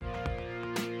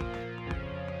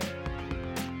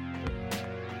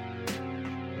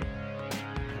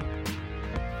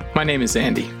My name is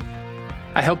Andy.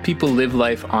 I help people live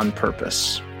life on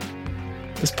purpose.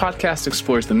 This podcast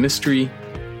explores the mystery,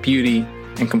 beauty,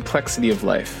 and complexity of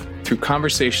life through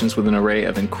conversations with an array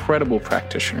of incredible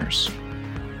practitioners,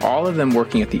 all of them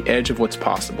working at the edge of what's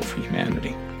possible for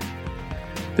humanity.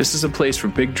 This is a place for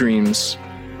big dreams,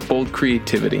 bold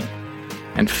creativity,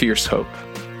 and fierce hope.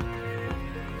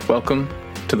 Welcome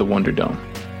to the Wonder Dome.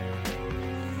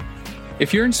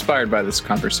 If you're inspired by this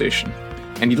conversation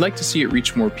and you'd like to see it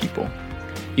reach more people,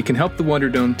 you can help the Wonder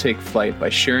Dome take flight by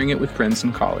sharing it with friends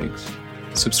and colleagues,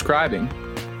 subscribing,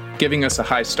 giving us a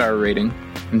 5-star rating,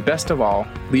 and best of all,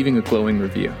 leaving a glowing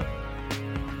review.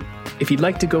 If you'd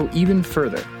like to go even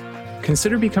further,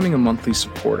 consider becoming a monthly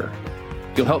supporter.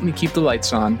 You'll help me keep the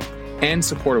lights on and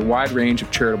support a wide range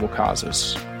of charitable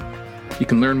causes. You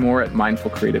can learn more at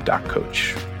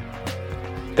mindfulcreative.coach.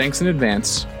 Thanks in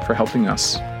advance for helping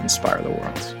us inspire the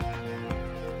world.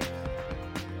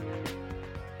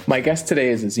 My guest today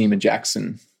is Azima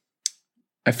Jackson.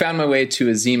 I found my way to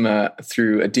Azima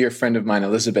through a dear friend of mine,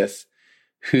 Elizabeth,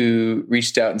 who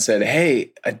reached out and said,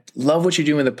 "Hey, I love what you're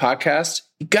doing with the podcast.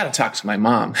 You got to talk to my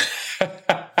mom,"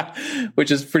 which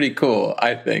is pretty cool,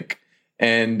 I think.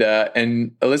 And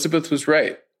Elizabeth was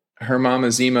right. Her mom,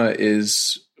 Azima,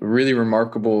 is a really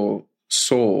remarkable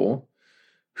soul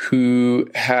who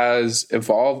has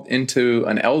evolved into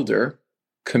an elder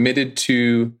committed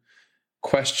to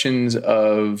questions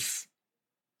of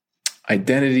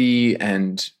identity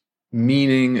and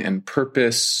meaning and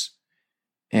purpose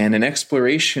and an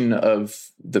exploration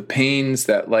of the pains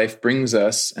that life brings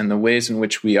us and the ways in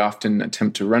which we often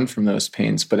attempt to run from those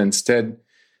pains, but instead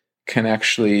can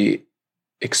actually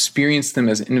experience them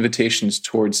as invitations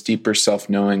towards deeper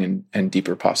self-knowing and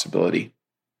deeper possibility.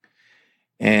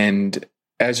 And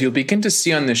as you'll begin to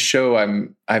see on this show,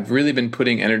 I've really been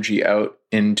putting energy out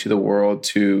into the world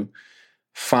to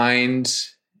find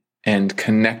and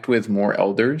connect with more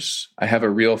elders. I have a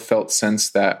real felt sense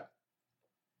that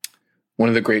one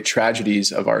of the great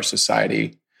tragedies of our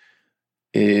society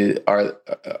is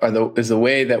the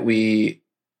way that we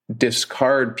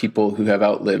discard people who have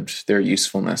outlived their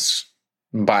usefulness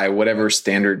by whatever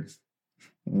standard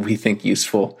we think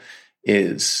useful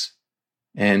is.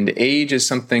 And age is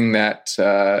something that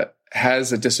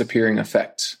has a disappearing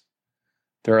effect.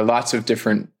 There are lots of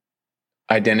different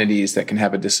identities that can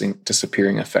have a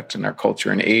disappearing effect in our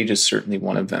culture, and age is certainly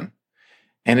one of them.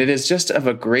 And it is just of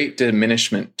a great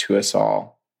diminishment to us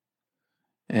all.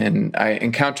 And I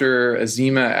encounter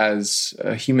Azima as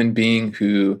a human being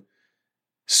who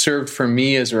served for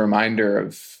me as a reminder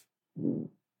of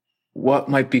what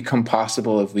might become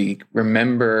possible if we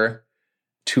remember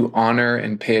to honor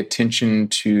and pay attention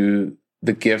to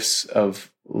the gifts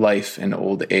of life and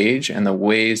old age and the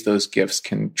ways those gifts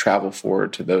can travel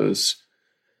forward to those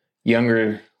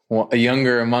younger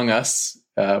among us,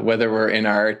 whether we're in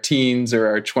our teens or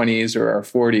our 20s or our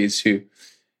 40s, who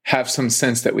have some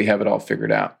sense that we have it all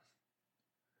figured out.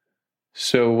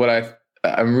 So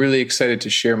I'm really excited to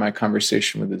share my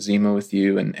conversation with Azima with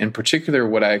you, and in particular,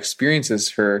 what I experience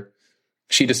as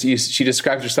she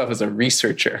describes herself as a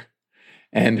researcher,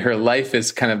 and her life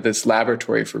is kind of this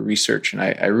laboratory for research. And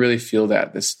I really feel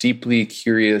that this deeply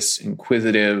curious,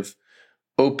 inquisitive,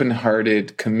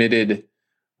 open-hearted, committed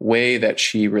way that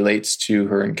she relates to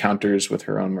her encounters with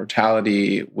her own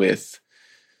mortality, with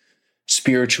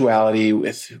spirituality,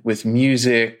 with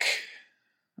music,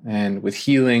 and with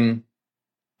healing.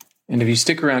 And if you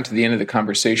stick around to the end of the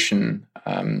conversation,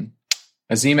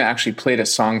 Azima actually played a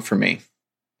song for me.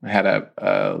 I had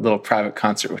a little private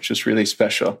concert, which was really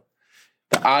special.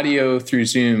 The audio through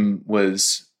Zoom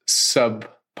was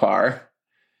subpar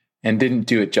and didn't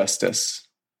do it justice.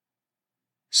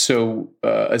 So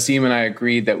Azima and I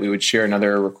agreed that we would share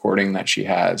another recording that she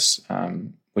has,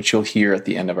 which you'll hear at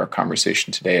the end of our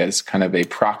conversation today as kind of a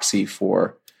proxy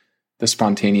for the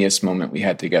spontaneous moment we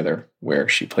had together where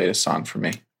she played a song for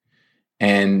me.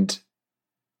 And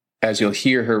as you'll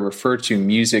hear her refer to,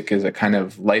 music as a kind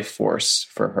of life force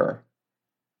for her.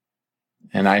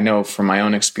 And I know from my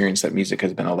own experience that music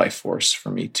has been a life force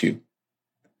for me too.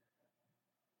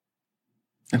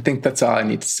 I think that's all I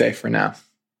need to say for now.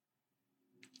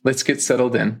 Let's get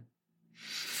settled in.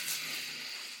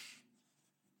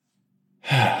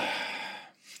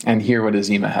 And hear what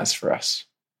Azima has for us.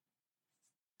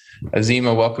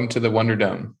 Azima, welcome to the Wonder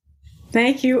Dome.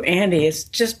 Thank you, Andy. It's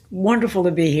just wonderful to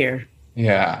be here.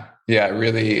 Yeah,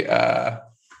 really.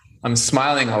 I'm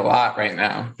smiling a lot right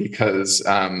now because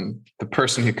the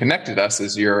person who connected us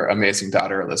is your amazing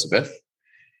daughter, Elizabeth.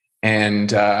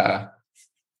 And I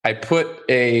put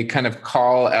a kind of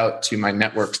call out to my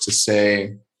networks to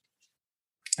say,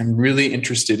 I'm really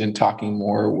interested in talking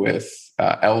more with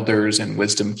elders and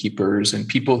wisdom keepers and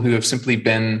people who have simply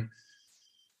been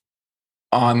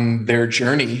on their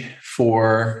journey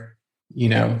for,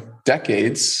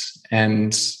 decades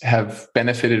and have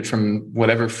benefited from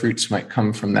whatever fruits might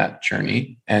come from that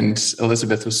journey. And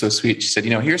Elizabeth was so sweet. She said,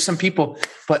 here's some people,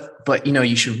 but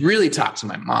you should really talk to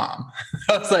my mom.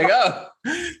 I was like, oh,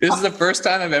 this is the first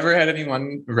time I've ever had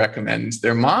anyone recommend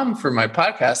their mom for my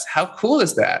podcast. How cool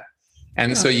is that?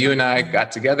 And so you and I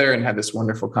got together and had this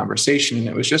wonderful conversation. And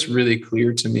it was just really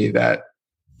clear to me that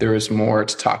there was more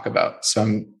to talk about. So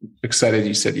I'm excited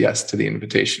you said yes to the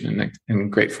invitation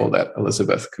and grateful that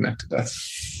Elizabeth connected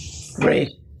us. Great.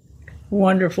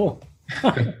 Wonderful.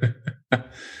 So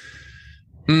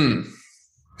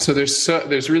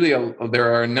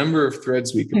there are a number of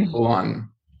threads we can pull on.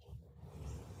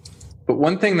 But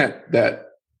one thing that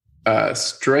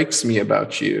strikes me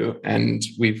about you, and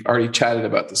we've already chatted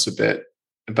about this a bit,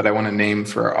 but I want to name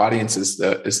for our audience is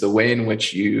the way in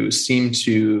which you seem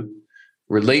to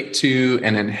relate to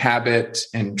and inhabit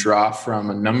and draw from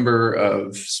a number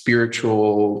of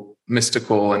spiritual,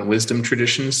 mystical, and wisdom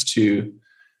traditions to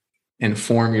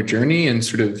inform your journey and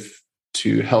sort of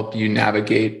to help you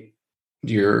navigate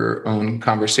your own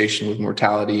conversation with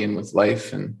mortality and with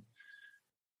life. And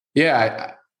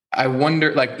I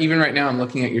wonder, like, even right now I'm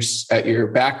looking at your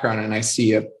background and I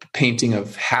see a painting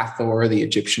of Hathor, the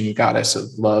Egyptian goddess of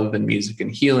love and music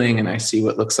and healing. And I see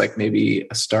what looks like maybe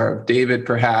a Star of David,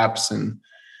 perhaps. And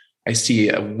I see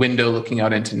a window looking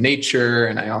out into nature.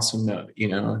 And I also know,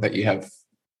 that you have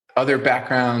other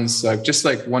backgrounds. So I'm just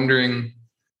like wondering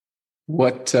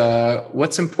what's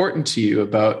important to you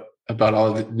about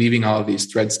weaving all of these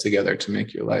threads together to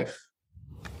make your life.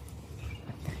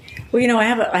 Well,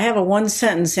 I have a one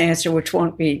sentence answer, which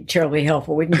won't be terribly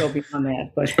helpful. We can go beyond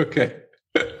that, but okay.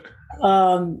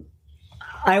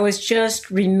 I was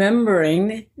just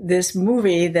remembering this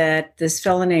movie that this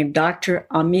fellow named Dr.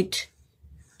 Amit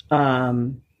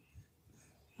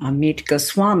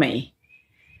Goswami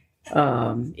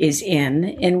is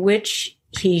in which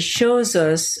he shows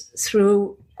us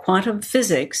through quantum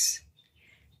physics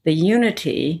the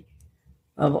unity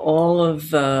of all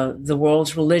of the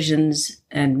world's religions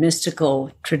and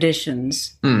mystical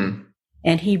traditions.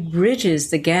 And he bridges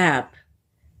the gap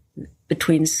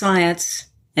between science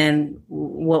and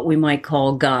what we might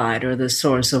call God or the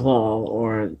source of all,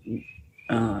 or,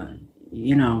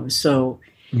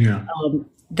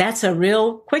 that's a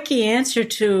real quickie answer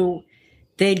to,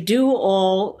 they do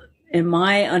all, in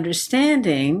my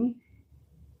understanding,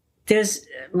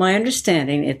 my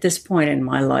understanding at this point in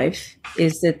my life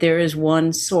is that there is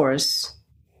one source,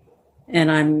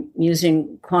 and I'm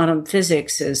using quantum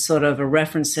physics as sort of a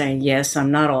reference saying, yes,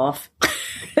 I'm not off.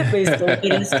 At least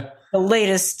the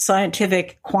latest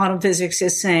scientific quantum physics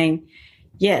is saying,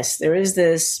 yes, there is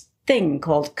this thing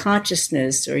called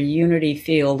consciousness or unity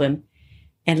field, and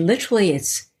literally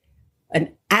it's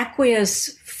an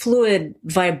aqueous fluid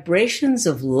vibrations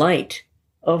of light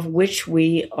of which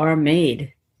we are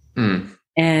made.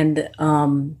 And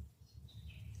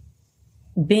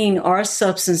being our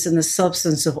substance and the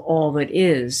substance of all that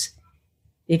is,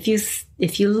 if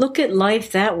you look at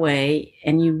life that way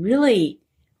and you really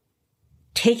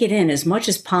take it in as much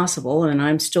as possible, and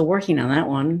I'm still working on that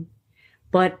one,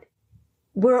 but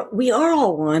we are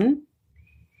all one,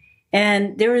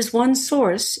 and there is one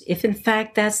source. If in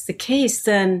fact that's the case,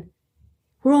 then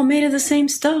we're all made of the same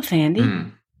stuff,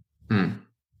 Andy.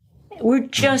 We're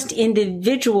just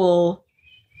individual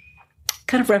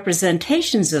kind of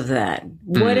representations of that.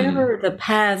 Whatever the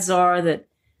paths are that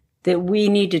we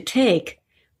need to take,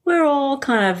 we're all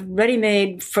kind of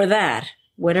ready-made for that,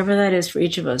 whatever that is for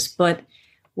each of us. But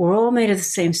we're all made of the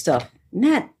same stuff. And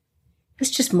that's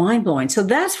just mind-blowing. So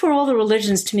that's where all the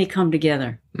religions to me come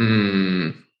together.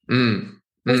 With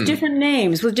different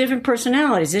names, with different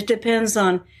personalities. It depends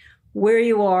on where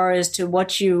you are as to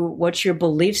what your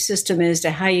belief system is, to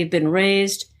how you've been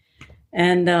raised.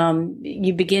 And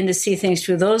you begin to see things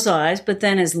through those eyes. But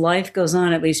then as life goes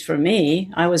on, at least for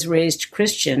me, I was raised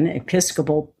Christian,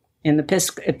 Episcopal, in the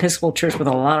Episcopal Church with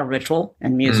a lot of ritual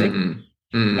and music.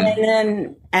 And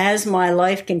then as my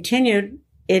life continued,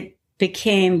 it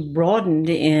became broadened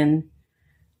in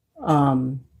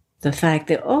the fact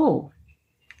that,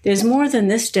 there's more than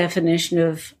this definition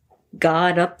of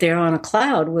God up there on a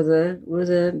cloud with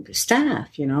a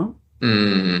staff,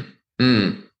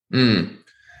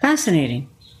 Fascinating.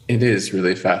 It is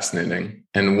really fascinating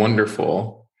and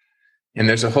wonderful. And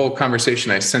there's a whole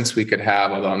conversation I sense we could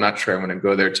have, although I'm not sure I want to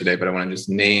go there today, but I want to just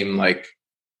name, like,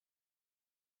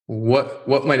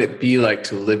 what might it be like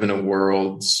to live in a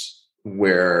world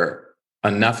where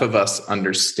enough of us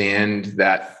understand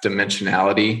that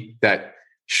dimensionality, that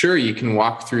sure, you can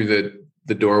walk through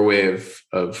the doorway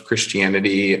of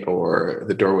Christianity, or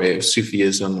the doorway of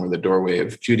Sufism, or the doorway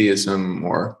of Judaism,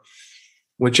 or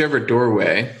whichever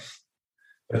doorway,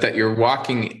 but that you're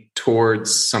walking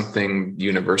towards something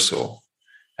universal,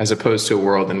 as opposed to a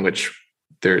world in which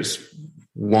there's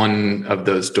one of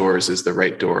those doors is the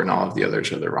right door and all of the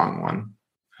others are the wrong one.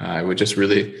 I would just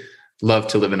really love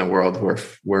to live in a world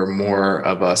where more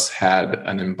of us had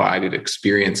an embodied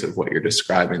experience of what you're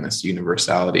describing, this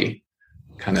universality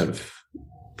kind of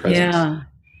presence. Yeah.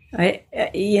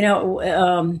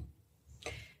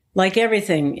 Like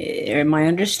everything, my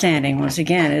understanding, once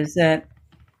again, is that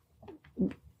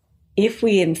if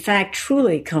we in fact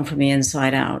truly come from the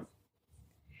inside out,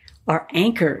 our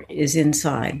anchor is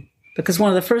inside. Because one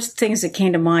of the first things that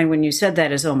came to mind when you said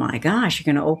that is, oh my gosh,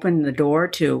 you're going to open the door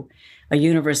to a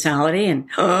universality, and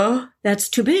that's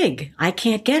too big. I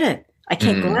can't get it. I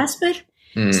can't grasp it.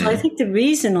 So I think the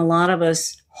reason a lot of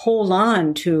us hold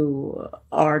on to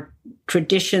our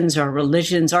traditions, our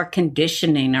religions, our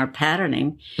conditioning, our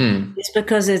patterning, is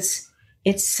because it's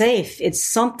safe. It's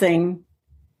something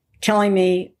telling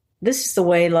me this is the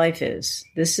way life is.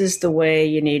 This is the way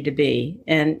you need to be.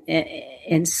 And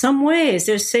in some ways,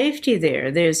 there's safety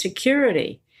there. There's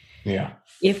security. Yeah.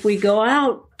 If we go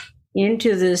out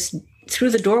into this,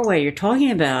 through the doorway you're talking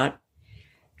about,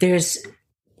 there's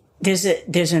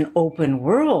an open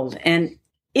world. And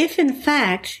if in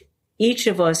fact each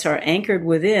of us are anchored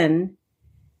within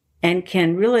and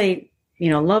can really,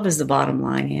 love is the bottom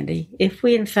line, Andy. If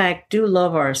we in fact do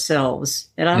love ourselves,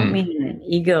 and I don't mean in an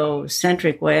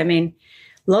egocentric way, I mean,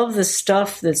 love the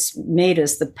stuff that's made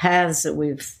us, the paths that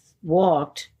we've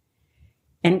walked,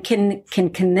 and can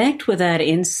connect with that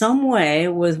in some way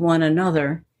with one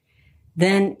another,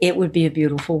 then it would be a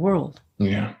beautiful world.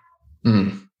 Yeah.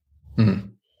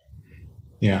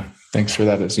 Yeah. Thanks for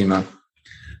that, Azima.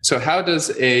 So how does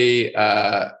a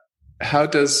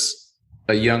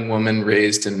young woman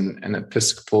raised in an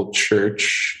Episcopal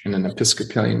church, in an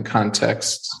Episcopalian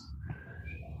context,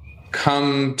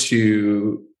 come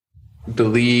to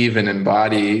believe and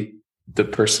embody the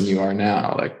person you are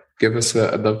now? Like,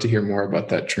 I'd love to hear more about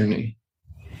that journey.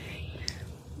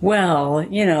 Well,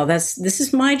 this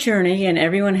is my journey, and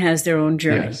everyone has their own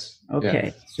journey. Yes.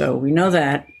 Okay. Yes. So we know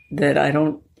that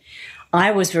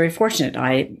I was very fortunate.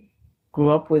 I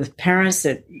grew up with parents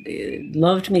that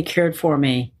loved me, cared for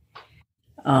me.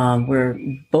 We're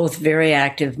both very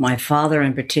active, my father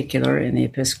in particular, in the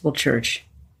Episcopal Church.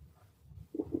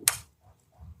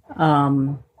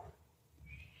 And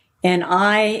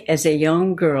I, as a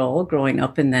young girl, growing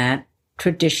up in that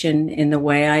tradition in the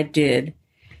way I did,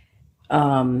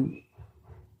 at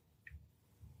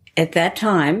that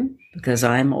time, because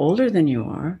I'm older than you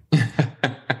are,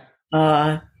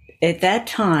 at that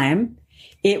time,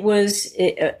 it was,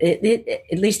 at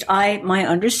least my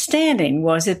understanding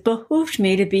was it behooved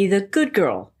me to be the good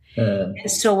girl. And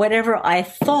so whatever I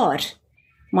thought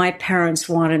my parents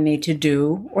wanted me to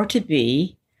do or to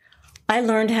be, I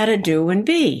learned how to do and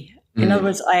be. In other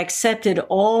words, I accepted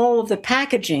all of the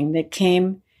packaging that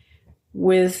came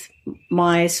with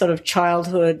my sort of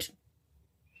childhood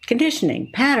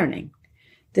conditioning, patterning.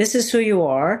 This is who you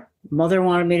are. Mother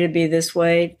wanted me to be this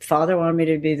way. Father wanted me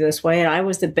to be this way. And I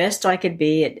was the best I could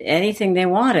be at anything they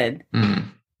wanted.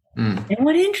 And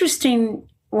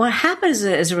what happens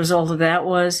as a result of that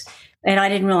was, and I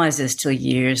didn't realize this till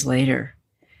years later,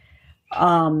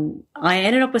 I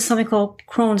ended up with something called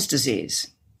Crohn's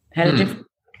disease. Had a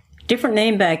different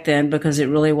name back then because it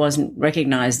really wasn't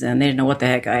recognized then. They didn't know what the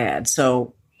heck I had.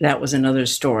 So that was another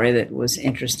story that was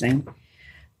interesting.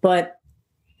 But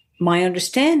my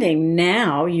understanding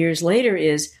now, years later,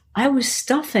 is I was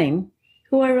stuffing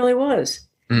who I really was.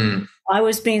 I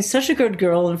was being such a good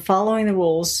girl and following the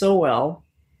rules so well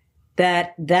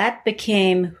that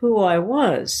became who I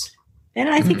was. And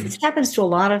I think this happens to a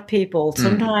lot of people.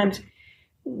 Sometimes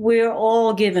we're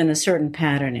all given a certain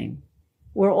patterning.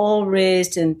 We're all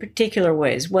raised in particular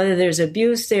ways, whether there's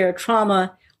abuse there,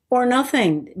 trauma, or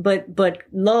nothing, but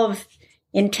love,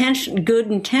 intention,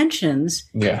 good intentions.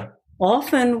 Yeah.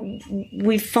 Often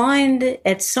we find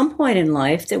at some point in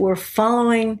life that we're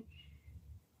following,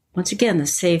 once again, the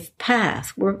safe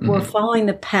path. We're following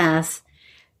the path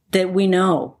that we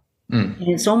know. And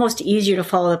it's almost easier to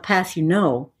follow the path you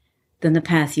know than the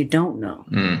path you don't know.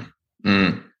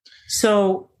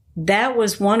 So that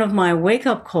was one of my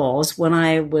wake-up calls when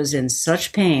I was in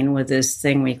such pain with this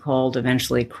thing we called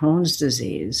eventually Crohn's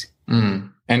disease.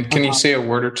 And can you say a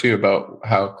word or two about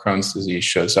how Crohn's disease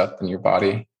shows up in your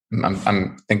body?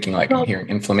 I'm thinking I'm hearing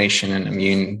inflammation and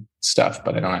immune stuff,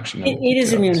 but I don't actually know. It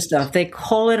is immune stuff. They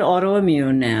call it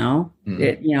autoimmune now.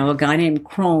 A guy named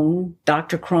Crohn,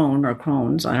 Dr. Crohn or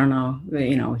Crohn's, I don't know.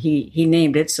 He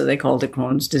named it, so they called it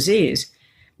Crohn's disease.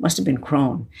 Must have been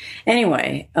Crohn.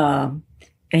 Anyway, and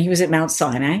he was at Mount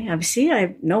Sinai. Obviously,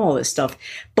 I know all this stuff,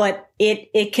 but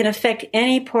it can affect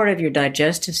any part of your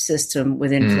digestive system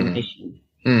with inflammation.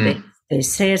 They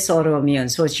say it's autoimmune,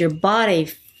 so it's your body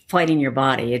fighting your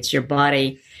body. It's your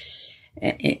body.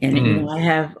 And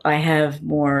I have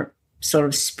more sort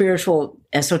of spiritual,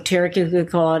 esoteric, you could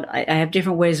call it. I have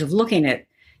different ways of looking at it.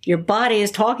 Your body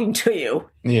is talking to you.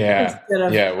 Yeah.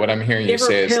 What I'm hearing you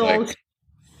say is like,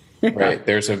 right,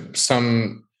 there's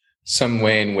some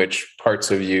way in which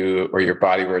parts of you or your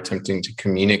body were attempting to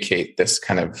communicate this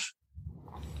kind of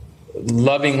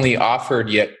lovingly offered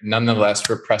yet nonetheless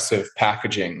repressive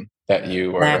packaging that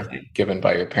you were given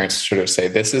by your parents to sort of say,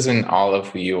 this isn't all of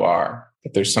who you are,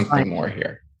 but there's something more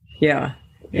here. Yeah.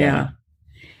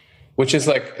 Which is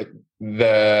like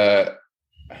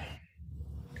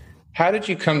how did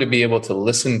you come to be able to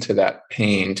listen to that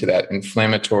pain, to that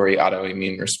inflammatory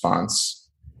autoimmune response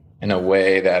in a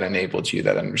way that enabled you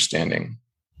that understanding?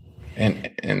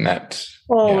 And that...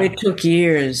 It took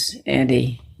years,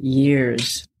 Andy,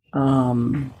 years.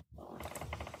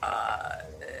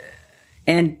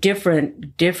 And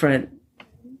different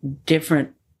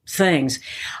things.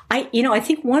 I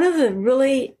think one of the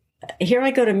really, here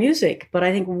I go to music, but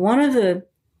I think one of the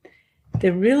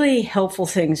really helpful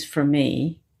things for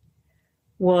me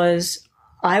was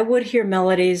I would hear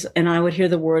melodies and I would hear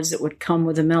the words that would come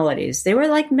with the melodies. They were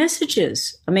like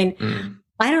messages. I mean,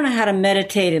 I don't know how to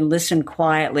meditate and listen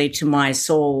quietly to my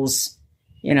soul's,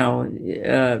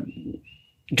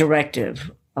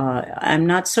 directive. I'm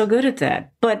not so good at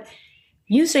that. But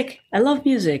music, I love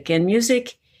music. And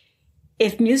music,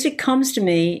 if music comes to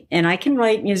me and I can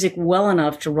write music well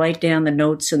enough to write down the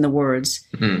notes and the words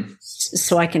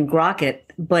so I can grok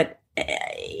it, but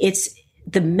it's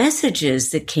the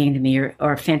messages that came to me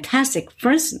are fantastic.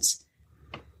 For instance,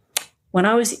 when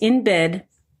I was in bed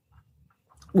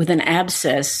with an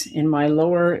abscess in my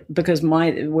lower, because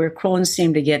where Crohn's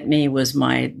seemed to get me was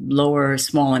my lower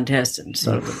small intestine,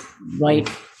 so the right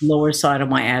lower side of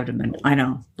my abdomen. I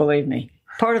know, believe me.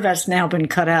 Part of that's now been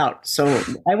cut out, so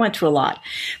I went through a lot.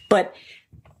 But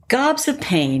gobs of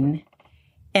pain,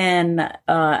 and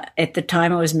at the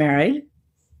time I was married,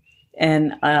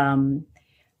 and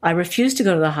I refused to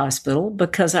go to the hospital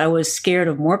because I was scared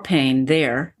of more pain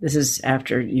there. This is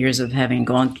after years of having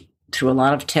gone through a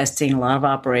lot of testing, a lot of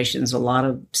operations, a lot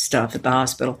of stuff at the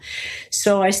hospital.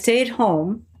 So I stayed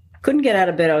home, couldn't get out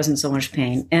of bed. I was in so much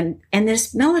pain. And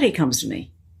this melody comes to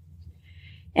me.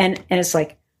 And it's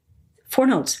like 4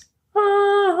 notes. Ah,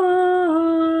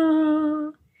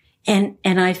 and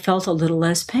I felt a little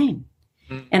less pain.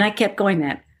 And I kept going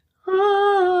that.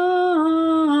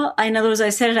 Ah, in other words, I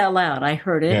said it out loud. I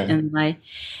heard it. Yeah.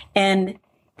 And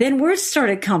then words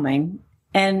started coming.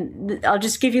 And I'll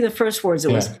just give you the first words.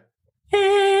 It was,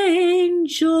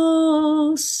 angels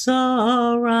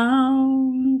surround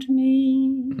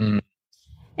me.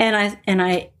 And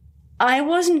I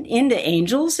wasn't into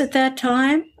angels at that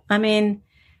time. I mean,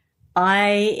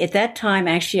 at that time,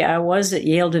 actually, I was at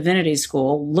Yale Divinity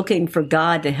School looking for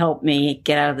God to help me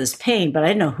get out of this pain, but I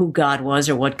didn't know who God was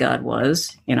or what God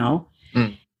was,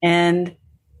 And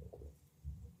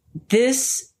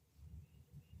this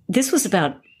was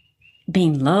about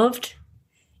being loved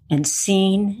and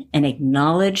seen and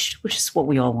acknowledged, which is what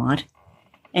we all want,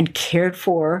 and cared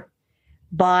for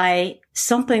by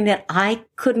something that I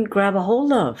couldn't grab a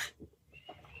hold of.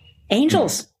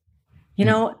 Angels,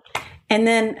 And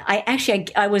then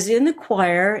I was in the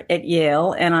choir at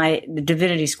Yale the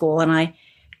Divinity School, and I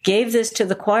gave this to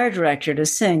the choir director to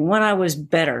sing when I was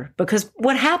better. Because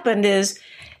what happened is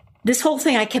this whole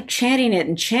thing, I kept chanting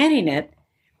it.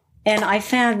 And I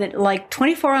found that like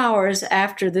 24 hours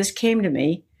after this came to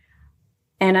me,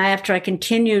 and after I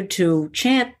continued to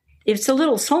chant, it's a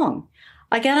little song.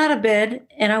 I got out of bed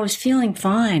and I was feeling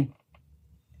fine.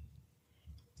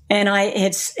 And I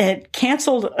had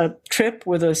canceled a trip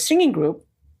with a singing group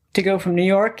to go from New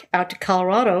York out to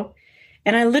Colorado.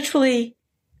 And I literally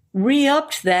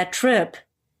re-upped that trip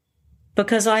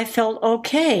because I felt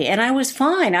okay. And I was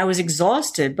fine. I was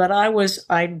exhausted, but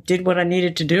I did what I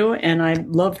needed to do. And I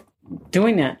loved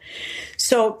doing that.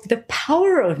 So the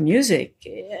power of music.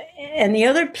 And the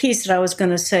other piece that I was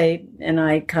going to say, and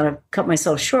I kind of cut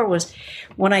myself short, was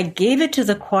when I gave it to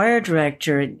the choir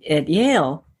director at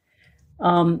Yale,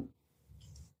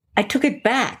 I took it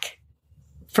back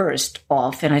first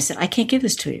off, and I said, I can't give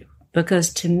this to you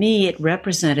because to me it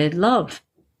represented love.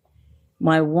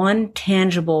 My one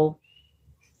tangible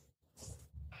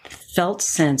felt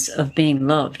sense of being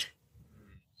loved.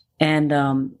 And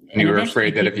you were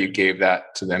afraid that if you gave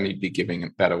that to them, you'd be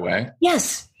giving that away?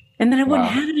 Yes. And then I wouldn't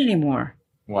have it anymore.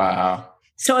 Wow.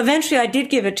 So eventually I did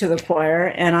give it to the choir,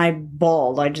 and I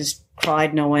bawled. I just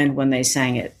cried no end when they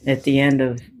sang it at the end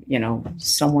of,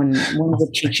 one of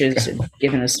the teachers had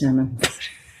given a sermon.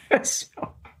 So.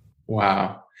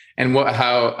 Wow. And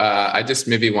I just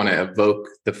maybe want to evoke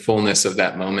the fullness of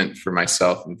that moment for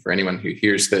myself and for anyone who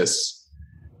hears this.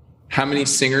 How many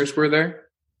singers were there?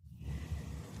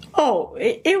 Oh,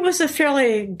 it was a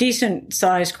fairly decent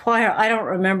sized choir. I don't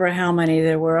remember how many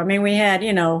there were. I mean, we had,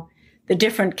 the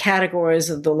different categories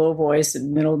of the low voice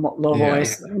and middle low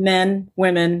voice, men,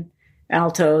 women,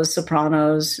 altos,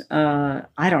 sopranos,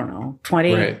 I don't know,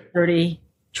 20, 30.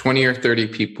 20 or 30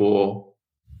 people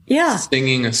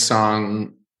singing a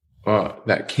song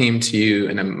that came to you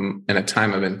in a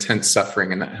time of intense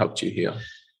suffering, and that helped you heal.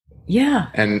 Yeah.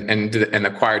 And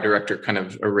the choir director kind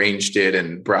of arranged it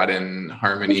and brought in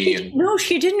harmony. No,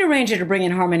 she didn't arrange it to bring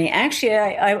in harmony. Actually,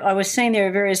 I was saying there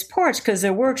are various parts because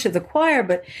there were to the choir,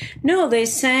 but no, they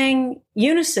sang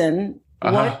unison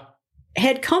what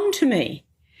had come to me.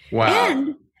 Wow.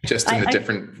 And just in the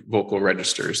different vocal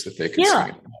registers that they could sing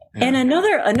it. Yeah. And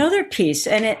another piece,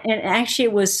 and actually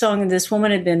it was sung, this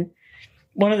woman had been,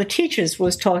 one of the teachers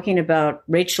was talking about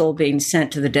Rachel being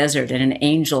sent to the desert and an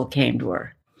angel came to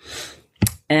her.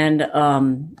 And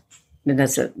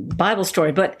that's a Bible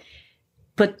story. But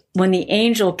when the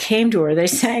angel came to her, they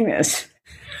sang this.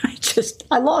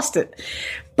 I lost it.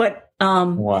 But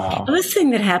wow. The other thing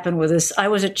that happened with this, I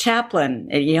was a chaplain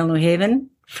at Yale New Haven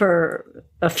for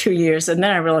a few years, and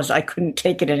then I realized I couldn't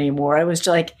take it anymore. I was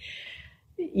like,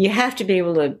 you have to be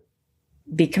able to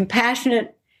be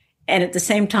compassionate and at the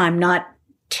same time not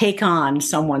take on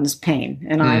someone's pain.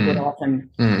 And I would often,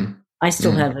 I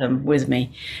still have them with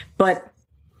me. But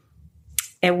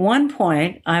at one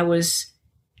point I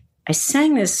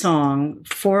sang this song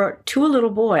to a little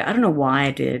boy. I don't know why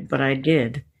I did, but I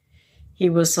did. He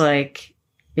was like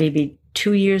maybe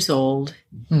 2 years old.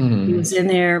 He was in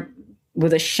there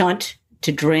with a shunt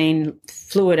to drain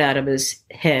fluid out of his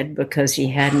head because he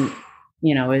hadn't,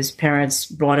 his parents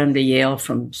brought him to Yale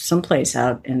from someplace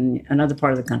out in another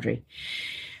part of the country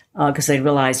because they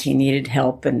realized he needed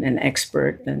help and an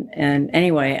expert. And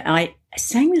anyway, I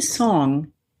sang this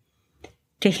song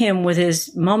to him with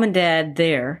his mom and dad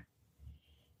there.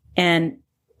 And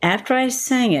after I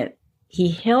sang it, he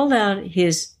held out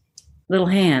his little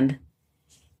hand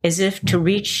as if to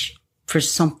reach for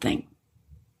something.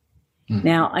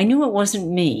 Now, I knew it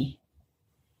wasn't me.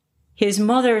 His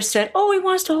mother said, "Oh, he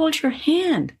wants to hold your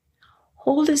hand.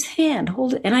 Hold his hand,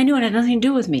 hold it." And I knew it had nothing to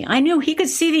do with me. I knew he could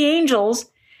see the angels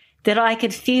that I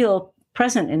could feel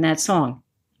present in that song.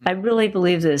 I really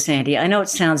believe this, Andy. I know it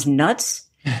sounds nuts,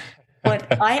 but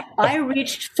I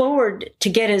reached forward to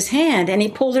get his hand and he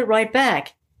pulled it right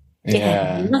back. It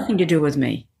had nothing to do with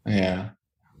me. Yeah.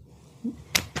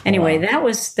 Anyway, that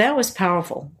was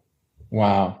powerful.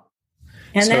 Wow.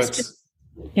 And so that's just,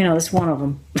 that's one of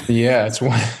them. Yeah, it's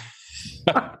one.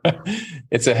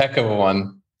 It's a heck of a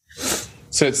one.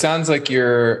 So it sounds like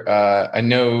you're, I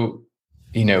know,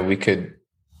 we could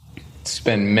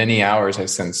spend many hours, I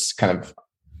sense, kind of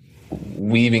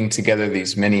weaving together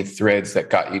these many threads that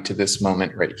got you to this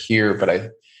moment right here.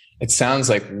 But it sounds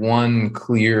like one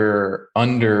clear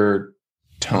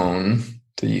undertone,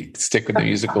 to stick with the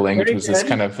musical language, was this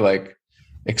kind of like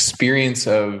experience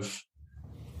of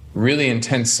really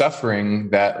intense suffering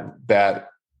that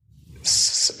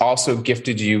also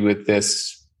gifted you with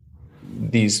this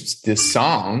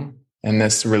song and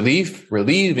this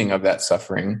relieving of that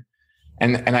suffering.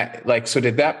 And I like, so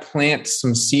did that plant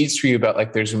some seeds for you about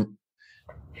like, there's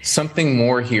something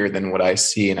more here than what I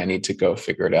see and I need to go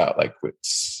figure it out? Like,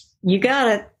 you got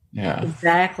it. Yeah,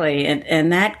 exactly.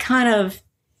 And that kind of,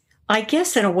 I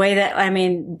guess in a way that, I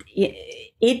mean,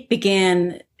 it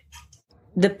began,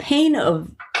 the pain of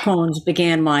Crohn's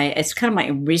began it's kind of my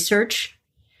research.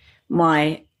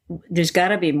 There's got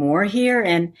to be more here.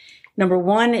 And number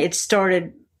one, it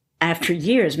started after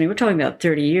years. I mean, we're talking about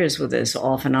 30 years with this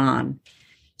off and on.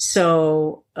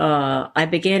 So I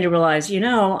began to realize,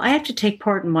 I have to take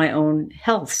part in my own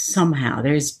health somehow.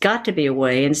 There's got to be a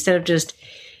way, instead of just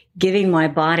giving my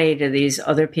body to these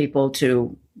other people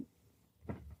to,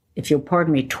 if you'll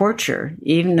pardon me, torture,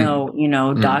 even though,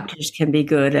 doctors can be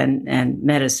good and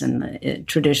medicine,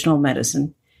 traditional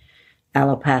medicine,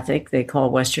 allopathic, they call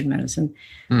Western medicine.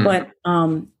 But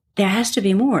there has to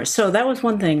be more. So that was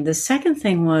one thing. The second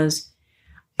thing was,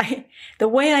 the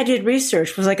way I did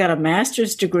research was I got a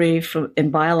master's degree in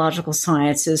biological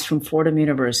sciences from Fordham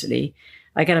University.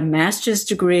 I got a master's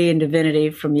degree in divinity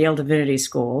from Yale Divinity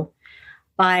School.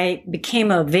 I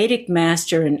became a Vedic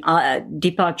master in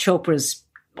Deepak Chopra's,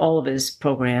 all of his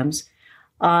programs.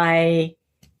 I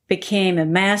became a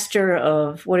master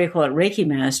of, Reiki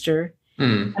master.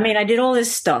 I mean, I did all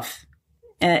this stuff.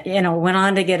 Went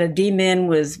on to get a D-Min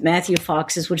with Matthew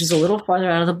Fox's, which is a little farther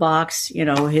out of the box,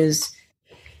 his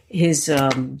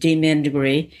D-Min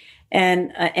degree.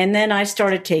 And then I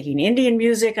started taking Indian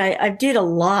music. I did a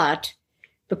lot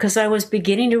because I was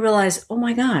beginning to realize, oh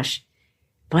my gosh,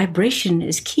 vibration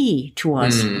is key to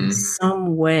us in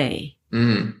some way.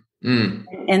 And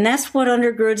that's what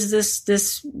undergirds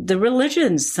the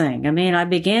religions thing. I mean, I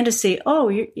began to see,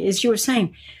 as you were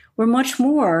saying, we're much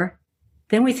more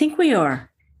than we think we are.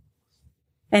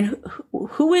 And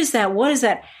who is that? What is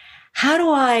that? How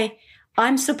do I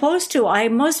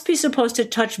must be supposed to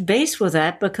touch base with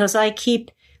that because I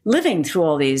keep living through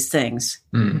all these things.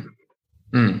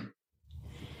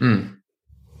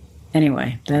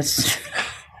 Anyway, that's...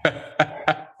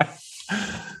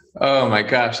 Oh my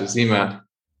gosh, Azima.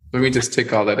 Let me just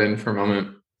take all that in for a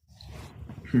moment.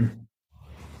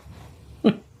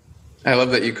 I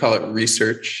love that you call it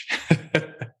research.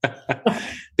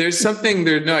 There's something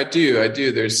there. No, I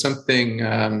do. There's something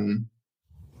I'm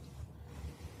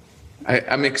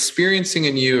experiencing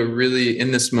in you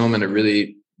in this moment, a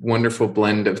really wonderful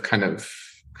blend of kind of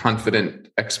confident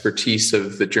expertise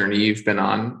of the journey you've been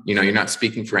on. You're not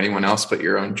speaking for anyone else but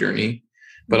your own journey,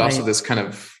 but right. Also this kind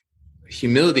of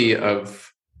humility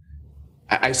of,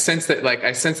 I sense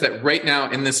that right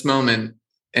now in this moment,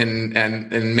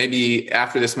 and maybe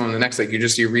after this moment, the next, like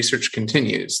your research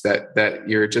continues, that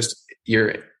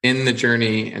you're in the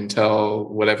journey until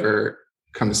whatever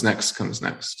comes next.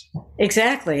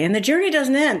 Exactly. And the journey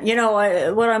doesn't end.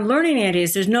 What I'm learning, Andy,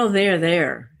 is there's no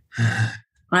there.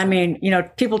 I mean,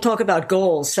 people talk about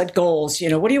goals, set goals,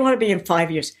 what do you want to be in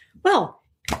 5 years? Well,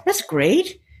 that's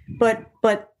great. But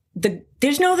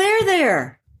there's no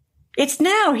there. It's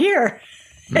now here.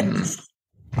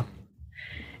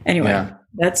 Anyway, yeah.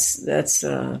 That's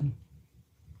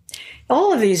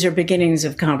all of these are beginnings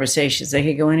of conversations. They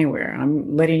could go anywhere.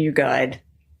 I'm letting you guide.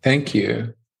 Thank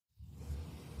you.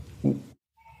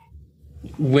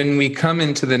 When we come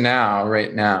into the now,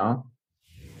 right now,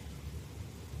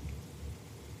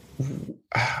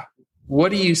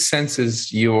 what do you sense as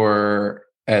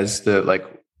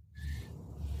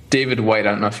David White?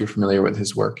 I don't know if you're familiar with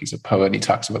his work. He's a poet. He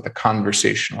talks about the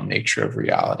conversational nature of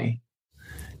reality,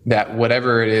 that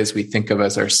whatever it is we think of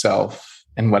as ourself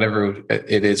and whatever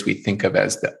it is we think of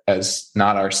as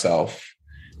not ourself,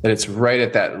 that it's right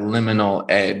at that liminal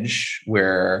edge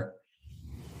where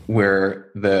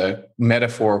the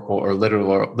metaphorical or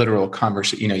literal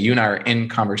conversation, you and I are in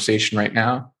conversation right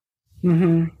now.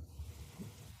 Mm-hmm.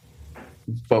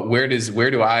 But where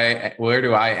do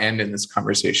I end in this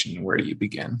conversation and where do you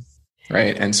begin?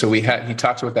 Right. And so he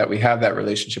talks about that. We have that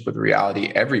relationship with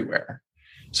reality everywhere.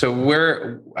 So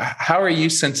how are you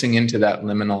sensing into that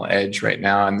liminal edge right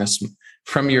now? And this,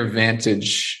 from your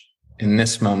vantage in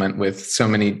this moment with so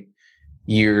many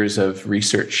years of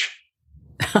research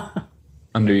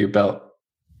under your belt?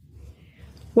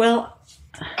 Well,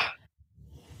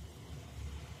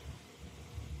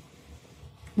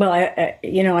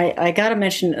 I got to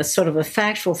mention a sort of a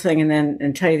factual thing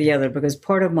and tell you the other, because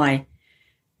part of my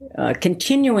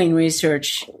continuing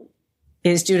research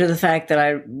is due to the fact that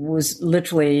I was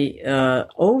literally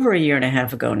over a year and a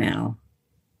half ago now,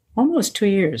 almost 2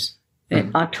 years.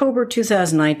 In October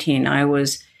 2019, I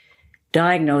was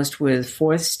diagnosed with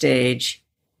 4th stage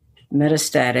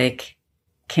metastatic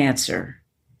cancer.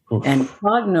 Oof. And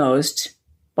prognosed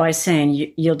by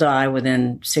saying you'll die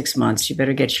within 6 months. You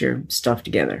better get your stuff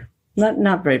together.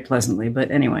 Not very pleasantly,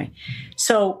 but anyway.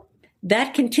 So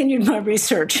that continued my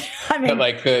research. I mean, but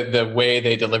like the way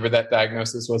they delivered that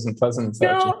diagnosis wasn't pleasant.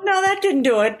 No, that didn't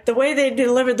do it. The way they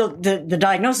delivered the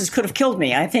diagnosis could have killed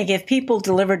me. I think if people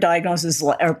deliver diagnosis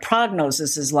or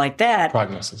prognoses like that,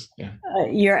 yeah,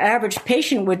 your average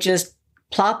patient would just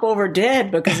plop over dead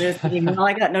because they're thinking, well,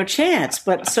 I got no chance.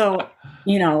 But so,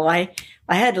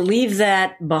 I had to leave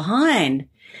that behind.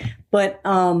 But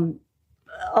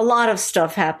a lot of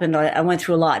stuff happened. I went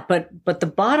through a lot. But the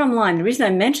bottom line, the reason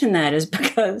I mention that is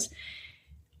because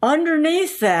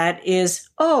underneath that is,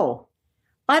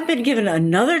 I've been given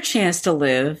another chance to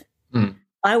live.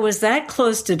 I was that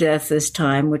close to death this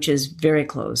time, which is very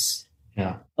close.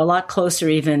 Yeah. A lot closer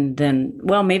even than,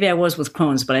 well, maybe I was with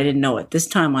Crohn's, but I didn't know it. This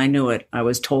time I knew it. I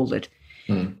was told it.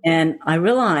 And I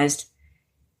realized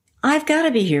I've got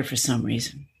to be here for some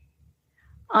reason.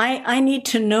 I need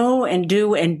to know and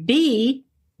do and be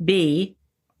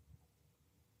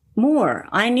more.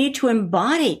 I need to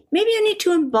embody. Maybe I need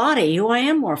to embody who I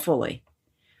am more fully.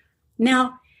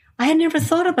 Now, I had never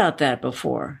thought about that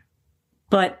before,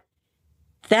 but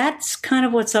that's kind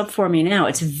of what's up for me now.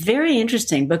 It's very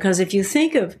interesting because if you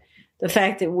think of the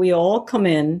fact that we all come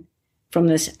in from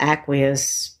this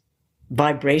aqueous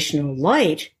vibrational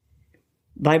lighter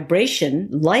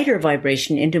vibration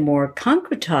into more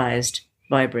concretized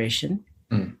vibration,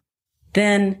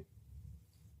 then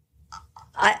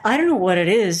I don't know what it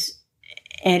is.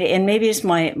 And maybe it's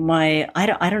my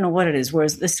I don't know what it is, where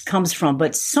this comes from,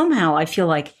 but somehow I feel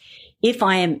like if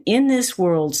I am in this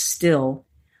world still,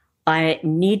 I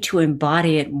need to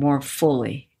embody it more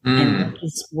fully. And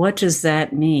what does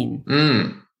that mean?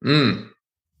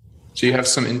 So you have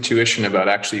some intuition about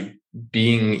actually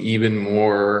being even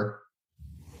more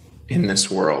in this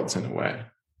world in a way.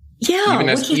 Yeah.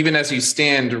 Even as you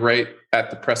stand right at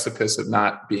the precipice of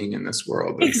not being in this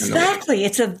world. Exactly.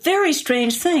 It's a very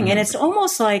strange thing. And it's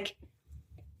almost like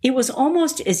it was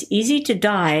almost as easy to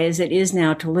die as it is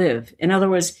now to live. In other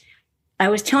words, I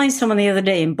was telling someone the other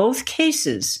day, in both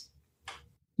cases,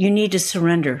 you need to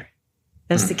surrender.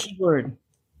 That's the key word.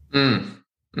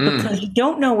 Because you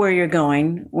don't know where you're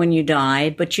going when you die,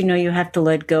 but you know you have to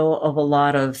let go of a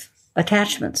lot of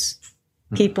attachments,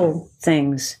 people,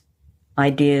 things,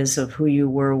 ideas of who you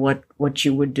were, what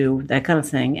you would do, that kind of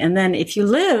thing. And then if you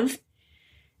live,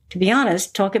 to be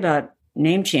honest, talk about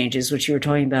name changes, which you were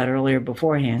talking about earlier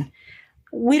beforehand,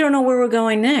 we don't know where we're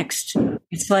going next.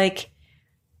 It's like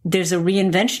there's a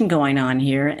reinvention going on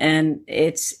here, and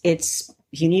it's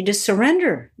you need to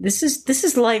surrender. This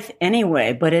is life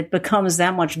anyway, but it becomes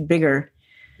that much bigger.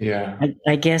 Yeah.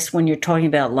 I guess when you're talking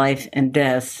about life and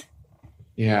death.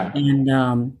 Yeah.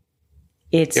 And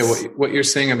what you're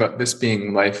saying about this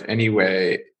being life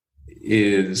anyway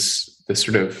is the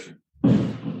sort of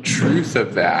truth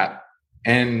of that,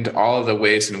 and all of the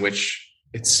ways in which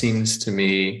it seems to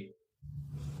me,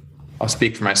 I'll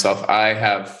speak for myself, I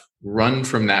have run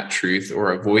from that truth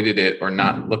or avoided it or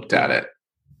not looked at it.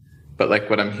 But like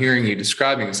what I'm hearing you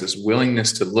describing is this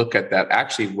willingness to look at that.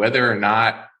 Actually, whether or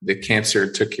not the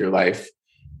cancer took your life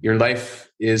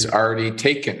is already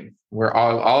taken.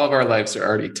 All of our lives are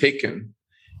already taken.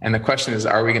 And the question is,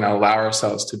 are we going to allow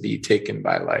ourselves to be taken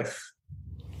by life?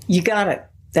 You got it.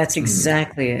 That's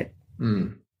exactly it.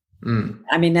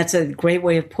 I mean, that's a great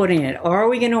way of putting it. Are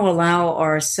we going to allow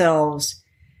ourselves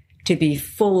to be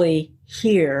fully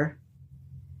here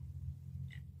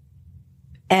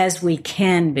as we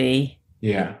can be?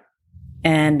 Yeah.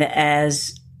 And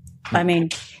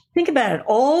think about it.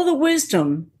 All the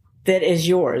wisdom that is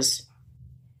yours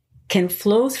can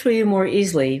flow through you more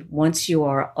easily once you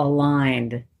are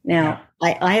aligned. Now,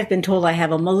 I have been told I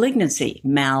have a malignancy,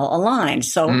 malaligned.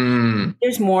 So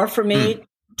there's more for me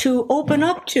to open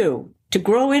up to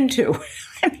grow into.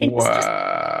 I mean,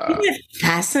 wow. Isn't it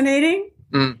fascinating?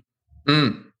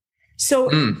 So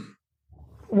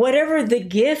whatever the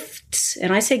gifts,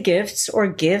 and I say gifts or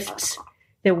gifts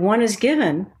that one is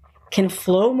given, can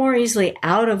flow more easily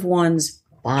out of one's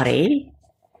body,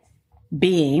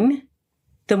 being,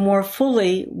 the more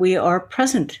fully we are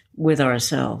present with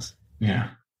ourselves. Yeah.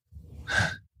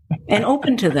 And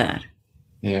open to that.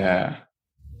 Yeah.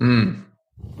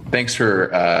 Thank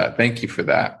you for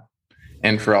that.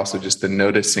 And for also just the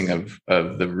noticing of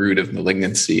the root of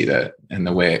malignancy and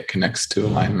the way it connects to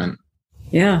alignment.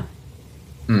 Yeah.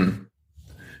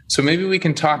 So maybe we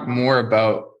can talk more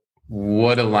about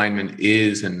what alignment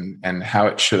is and how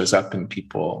it shows up in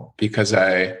people, because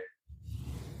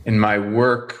in my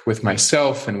work with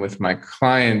myself and with my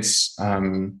clients,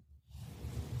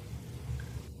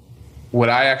 what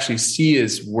I actually see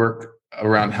is work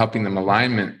around helping them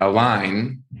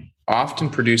align often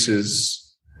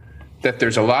produces that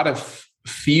there's a lot of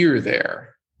fear there.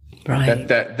 Right.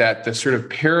 That the sort of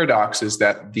paradox is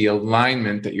that the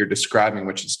alignment that you're describing,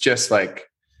 which is just like,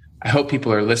 I hope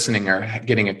people are listening are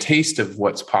getting a taste of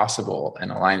what's possible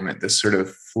in alignment, this sort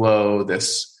of flow,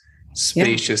 this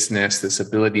spaciousness, this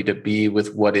ability to be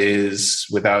with what is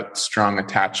without strong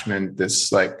attachment,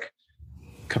 this like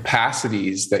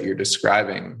capacities that you're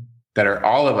describing that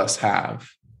all of us have.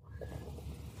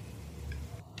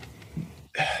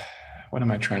 What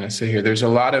am I trying to say here? There's a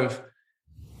lot of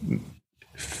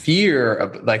fear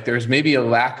of, like, there's maybe a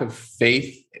lack of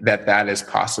faith that is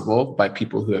possible by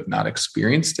people who have not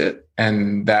experienced it.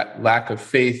 And that lack of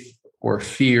faith or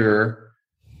fear,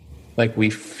 like we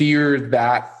fear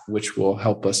that which will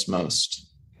help us most.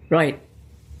 Right.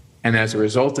 And as a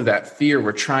result of that fear,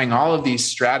 we're trying all of these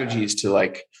strategies to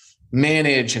like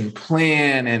manage and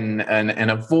plan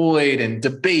and avoid and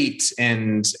debate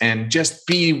and just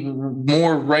be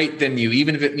more right than you,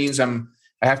 even if it means I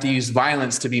have to use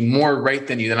violence to be more right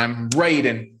than you, then I'm right.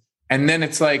 And then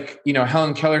it's like,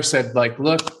 Helen Keller said, like,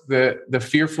 look, the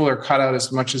fearful are cut out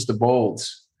as much as the bold.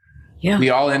 Yeah.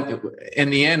 We all, in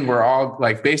the end, we're all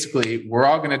like, basically, we're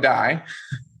all going to die.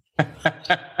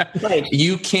 Right.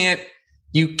 You can't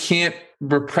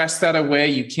repress that away.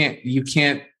 You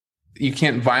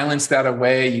can't violence that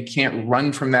away. You can't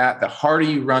run from that. The harder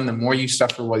you run, the more you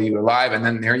suffer while you're alive. And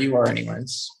then there you are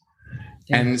anyways.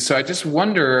 Yeah. And so I just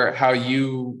wonder how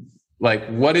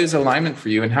what is alignment for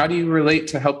you, and how do you relate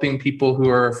to helping people who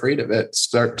are afraid of it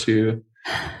start to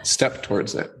step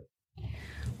towards it?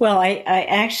 Well, I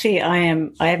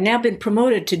have now been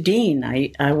promoted to dean.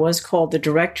 I was called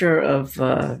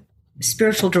the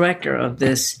spiritual director of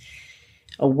this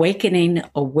Awakening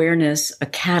Awareness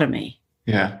Academy.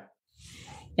 Yeah.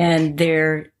 And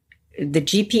the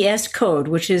GPS code,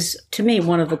 which is to me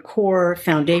one of the core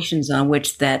foundations on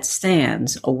which that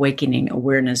stands, Awakening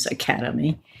Awareness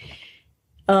Academy,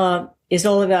 is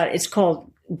all about, it's called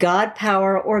God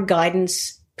Power or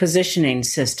Guidance Positioning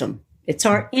System. It's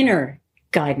our inner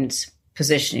guidance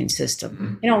positioning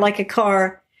system. Mm-hmm. Like a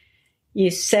car,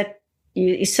 you set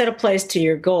a place to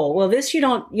your goal. Well, this you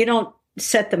don't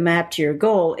set the map to your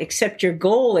goal, except your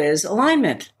goal is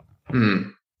alignment.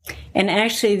 Mm. And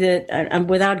actually,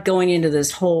 without going into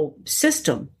this whole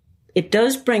system, it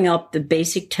does bring up the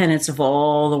basic tenets of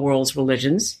all the world's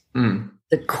religions. Mm.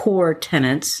 The core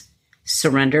tenets: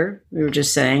 surrender. We were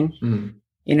just saying,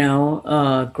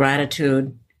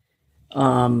 gratitude.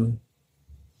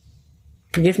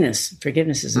 Forgiveness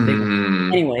is a big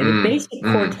one. Anyway, the basic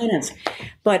core tenets.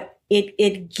 But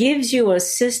it gives you a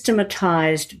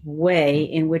systematized way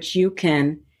in which you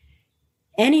can,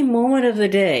 any moment of the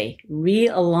day,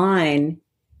 realign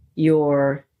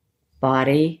your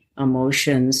body,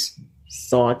 emotions,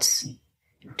 thoughts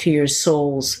to your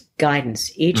soul's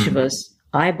guidance. Each of us,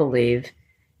 I believe,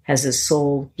 has a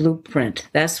soul blueprint.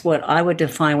 That's what I would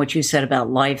define what you said about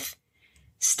life,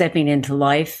 stepping into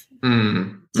life.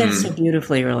 Said so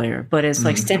beautifully earlier, but it's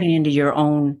like stepping into your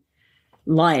own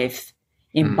life,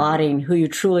 embodying who you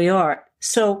truly are.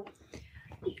 So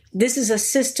this is a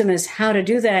system as how to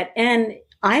do that. And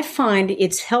I find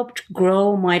it's helped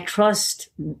grow my trust.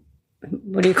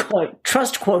 What do you call it?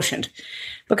 Trust quotient.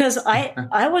 Because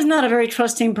I was not a very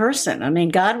trusting person. I mean,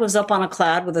 God was up on a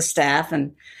cloud with a staff,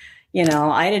 and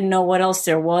I didn't know what else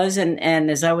there was.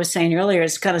 And as I was saying earlier,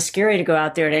 it's kind of scary to go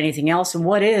out there at anything else. And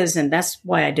what is, and that's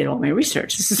why I did all my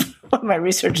research. This is what my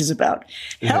research is about.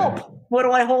 Help. Yeah. What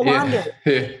do I hold on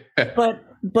to?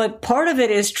 But part of it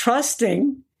is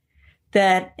trusting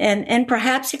that, and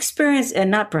perhaps experience, and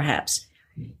not perhaps,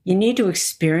 you need to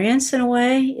experience in a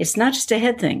way. It's not just a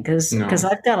head thing, because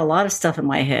I've got a lot of stuff in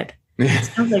my head. It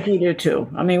sounds like you do too.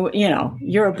 I mean,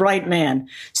 you're a bright man.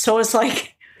 So it's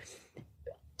like,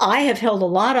 I have held a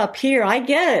lot up here. I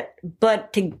get it.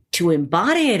 But to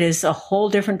embody it is a whole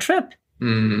different trip.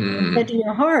 Head to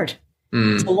your heart.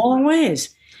 It's a long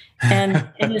ways. And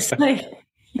it's like,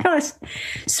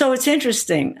 so it's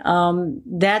interesting.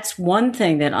 That's one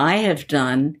thing that I have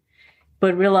done,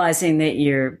 but realizing that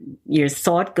your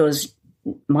thought goes,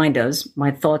 mine does.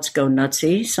 My thoughts go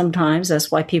nutsy sometimes.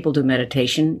 That's why people do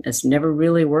meditation. It's never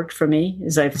really worked for me.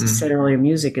 As I've said earlier,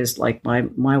 music is like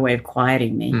my way of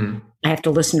quieting me. I have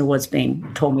to listen to what's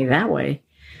being told me that way.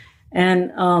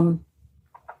 And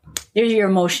there's your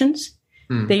emotions.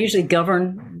 They usually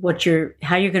govern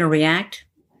how you're going to react,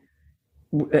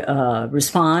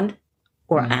 respond,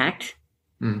 or act.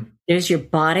 There's your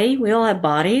body. We all have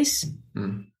bodies.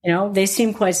 They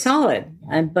seem quite solid.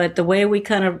 But the way we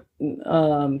kind of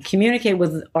communicate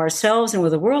with ourselves and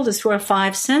with the world is through our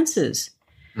five senses.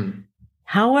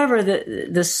 However,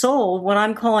 the soul, what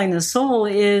I'm calling the soul,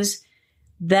 is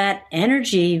that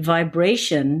energy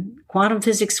vibration. Quantum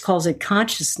physics calls it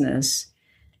consciousness,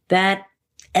 that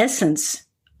essence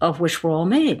of which we're all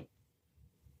made.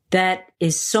 That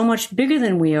is so much bigger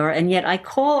than we are. And yet I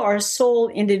call our soul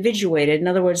individuated. In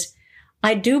other words,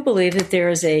 I do believe that there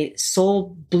is a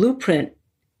soul blueprint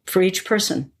for each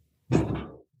person.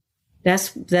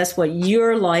 That's what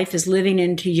your life is, living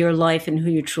into your life and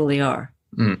who you truly are.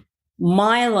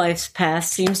 My life's path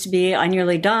seems to be I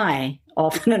nearly die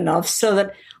often enough so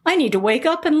that I need to wake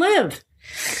up and live.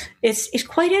 It's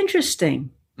quite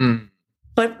interesting.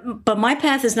 But my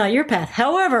path is not your path.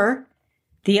 However,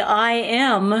 the I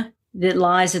am that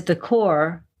lies at the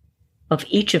core of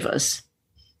each of us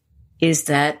is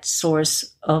that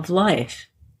source of life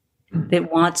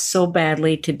that wants so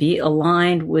badly to be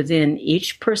aligned within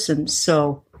each person.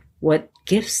 So what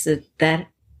gifts that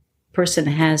person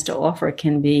has to offer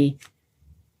can be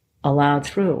allowed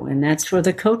through. And that's where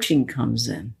the coaching comes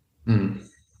in.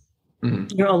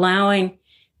 You're allowing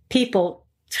people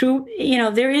through,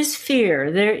 there is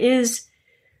fear. There is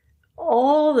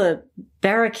all the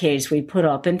barricades we put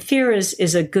up, and fear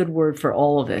is a good word for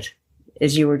all of it,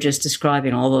 as you were just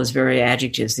describing, all those very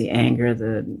adjectives, the anger,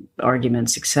 the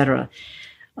arguments, etc.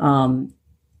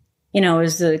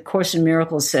 As the Course in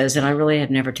Miracles says, and I really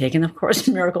have never taken the Course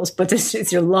in Miracles, but this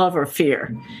is your love or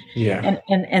fear. Yeah.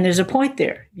 And there's a point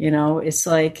there, it's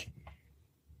like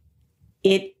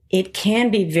it can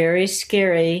be very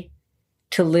scary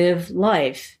to live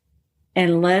life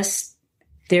unless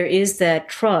there is that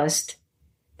trust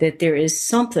that there is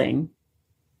something,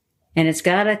 and it's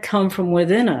got to come from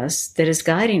within us that is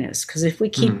guiding us. Because if we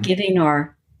keep giving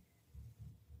our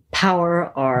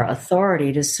power, our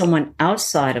authority to someone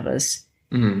outside of us,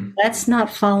 that's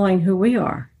not following who we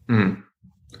are.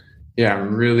 Yeah,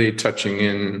 I'm really touching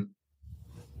in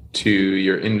to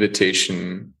your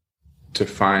invitation to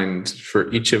find,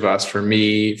 for each of us, for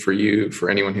me, for you, for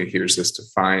anyone who hears this, to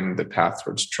find the path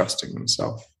towards trusting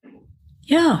themselves.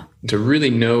 Yeah. To really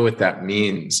know what that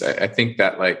means. I think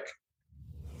that, like,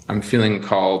 I'm feeling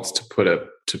called to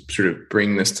sort of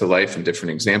bring this to life in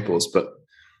different examples. But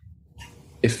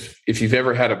if you've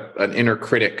ever had an inner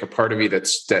critic, a part of you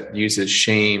that uses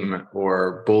shame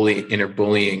or inner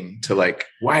bullying to, like,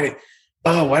 why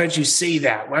did you say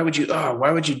that? Why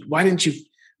didn't you,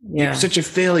 you're such a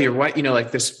failure. Why,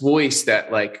 like this voice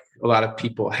that, like, a lot of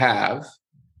people have,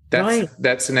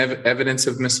 that's an evidence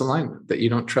of misalignment, that you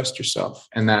don't trust yourself.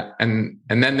 And then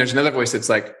there's another voice that's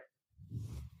like,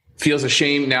 feels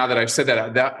ashamed now that I've said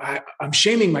that I'm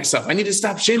shaming myself. I need to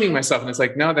stop shaming myself. And it's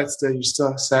like, no, you're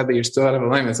still out of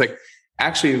alignment. It's like,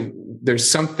 actually, there's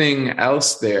something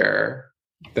else there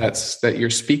that you're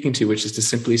speaking to, which is to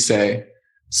simply say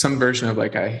some version of,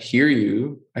 like, I hear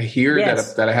you. I hear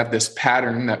that I have this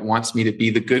pattern that wants me to be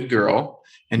the good girl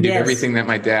and do everything that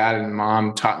my dad and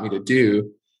mom taught me to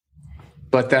do.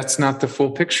 But that's not the full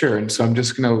picture. And so I'm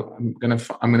going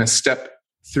to step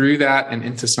through that and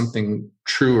into something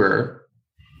truer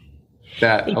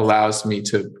that allows me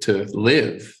to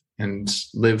live and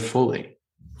live fully.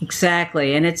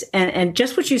 Exactly. And and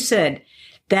just what you said,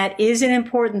 that is an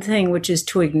important thing, which is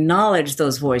to acknowledge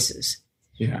those voices.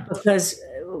 Yeah. Because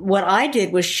what I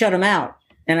did was shut them out.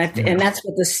 And that's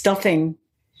what the stuffing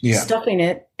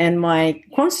it and my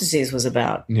Crohn's disease was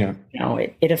about. Yeah.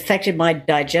 It affected my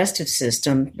digestive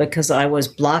system because I was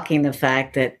blocking the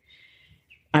fact that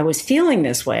I was feeling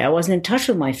this way. I wasn't in touch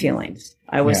with my feelings.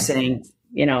 I was saying,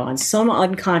 on some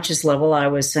unconscious level, I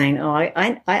was saying, oh,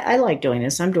 I like doing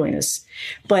this. I'm doing this.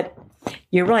 But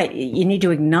you're right. You need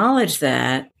to acknowledge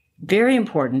that. Very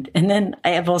important. And then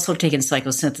I have also taken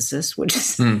psychosynthesis, which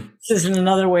is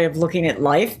another way of looking at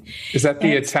life. Is that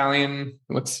the Italian?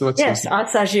 What's yes,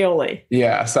 Assagioli.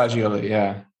 Yeah, Assagioli.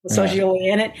 Yeah. Assagioli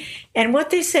in it. And what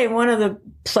they say, one of the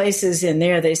places in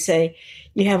there, they say,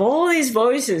 you have all these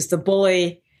voices: the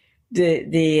bully,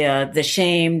 the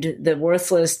shamed, the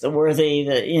worthless, the worthy,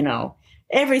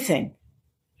 everything.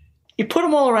 You put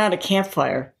them all around a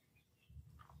campfire.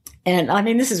 And I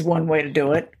mean, this is one way to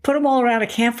do it. Put them all around a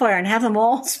campfire and have them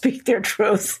all speak their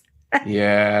truth.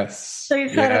 Yes. So you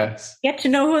kind of get to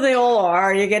know who they all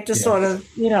are. You get to sort of,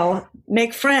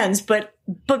 make friends. But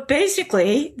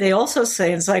basically, they also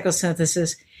say in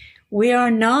psychosynthesis, we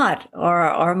are not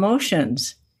our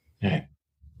emotions. Right.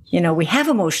 We have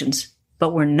emotions, but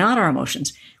we're not our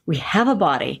emotions. We have a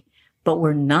body, but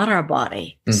we're not our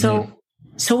body. Mm-hmm.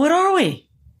 So what are we?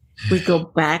 We go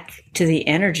back to the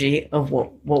energy of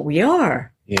what we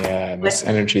are. Yeah, and this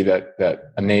energy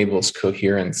that enables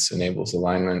coherence, enables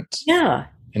alignment. Yeah.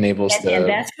 Enables and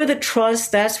that's where the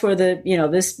trust, that's where the,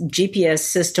 this GPS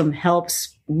system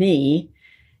helps me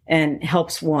and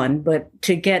helps one, but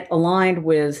to get aligned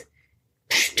with,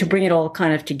 to bring it all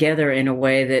kind of together in a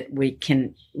way that we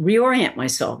can reorient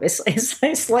myself. It's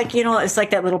like, it's like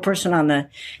that little person on the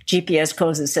GPS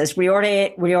codes that says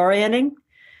reorienting.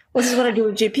 Well, this is what I do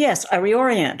with GPS. I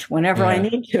reorient whenever I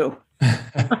need to.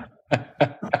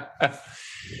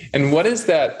 And what is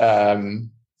that?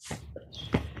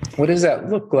 What does that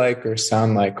look like, or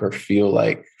sound like, or feel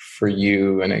like for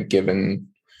you in a given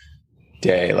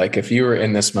day? Like, if you were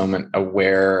in this moment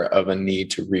aware of a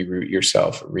need to reroute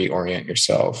yourself, reorient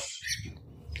yourself.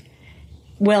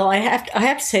 Well, I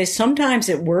have to say, sometimes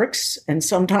it works, and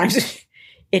sometimes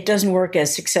it doesn't work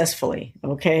as successfully.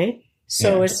 Okay,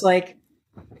 so it's like,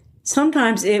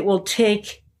 sometimes it will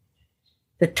take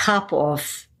the top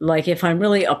off. Like, if I'm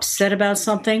really upset about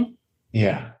something,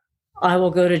 I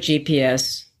will go to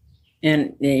GPS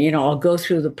and, I'll go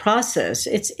through the process.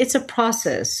 It's a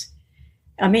process.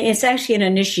 I mean, it's actually an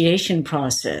initiation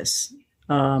process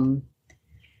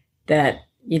that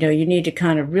you need to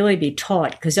kind of really be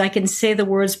taught, because I can say the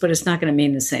words, but it's not going to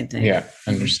mean the same thing. Yeah,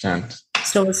 understand.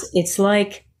 So it's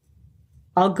like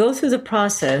I'll go through the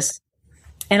process,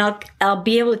 and I'll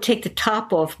be able to take the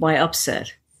top off my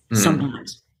upset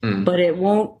sometimes, but it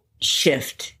won't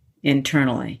shift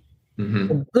internally.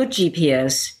 Mm-hmm. A good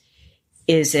GPS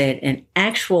is an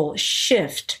actual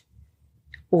shift,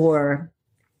 or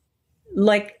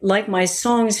like my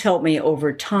songs help me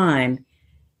over time.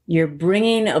 You're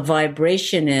bringing a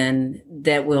vibration in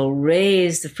that will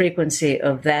raise the frequency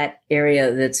of that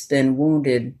area that's been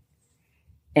wounded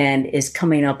and is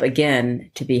coming up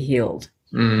again to be healed.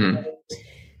 Mm.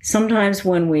 Sometimes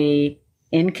when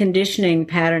in conditioning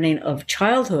patterning of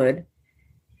childhood,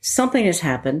 something has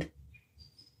happened.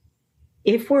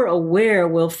 If we're aware,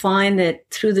 we'll find that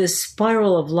through this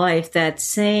spiral of life, that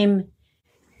same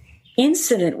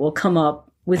incident will come up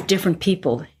with different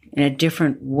people in a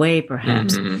different way,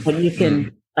 perhaps, but you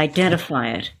can identify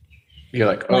it. You're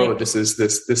like,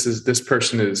 this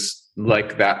person is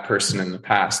like that person in the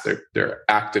past. They're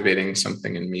activating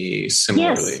something in me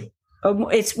similarly. Yes.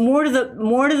 It's more to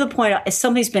the point.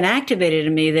 Something's been activated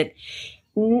in me that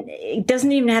it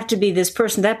doesn't even have to be this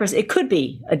person, that person. It could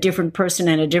be a different person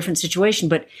and a different situation,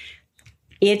 but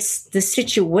it's the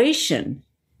situation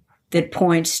that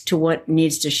points to what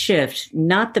needs to shift,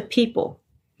 not the people.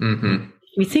 Mm-hmm.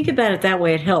 If we think about it that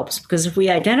way, it helps, because if we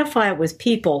identify it with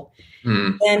people,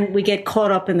 then we get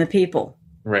caught up in the people.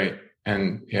 Right.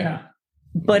 And yeah.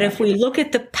 But if we look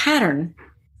at the pattern,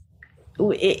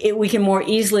 we can more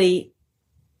easily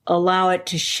allow it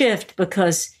to shift,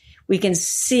 because we can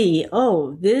see,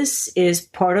 this is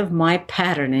part of my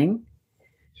patterning,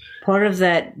 part of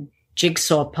that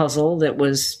jigsaw puzzle that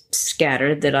was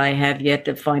scattered that I have yet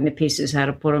to find the pieces, how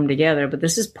to put them together. But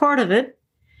this is part of it,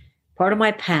 part of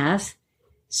my path.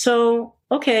 So,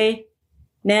 okay,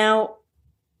 now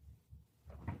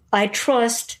I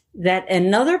trust that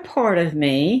another part of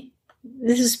me,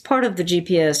 this is part of the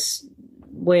GPS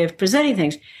way of presenting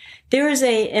things, there is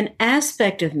an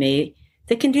aspect of me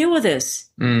that can deal with this.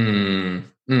 Even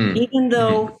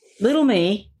though little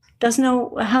me doesn't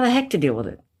know how the heck to deal with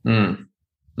it.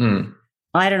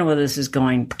 I don't know whether this is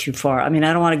going too far. I mean,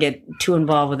 I don't want to get too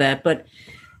involved with that, but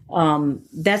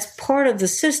that's part of the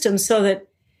system, so that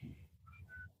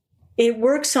it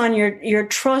works on your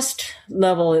trust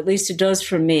level. At least it does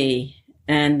for me.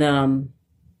 And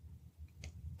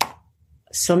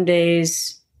some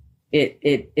days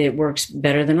it works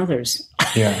better than others.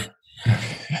 Yeah.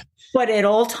 But at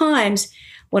all times,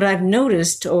 what I've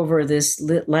noticed over this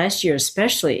last year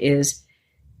especially is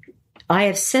I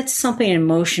have set something in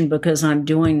motion, because I'm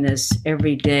doing this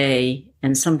every day,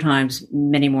 and sometimes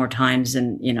many more times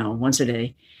than, once a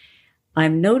day.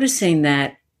 I'm noticing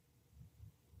that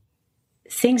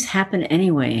things happen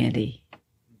anyway, Andy.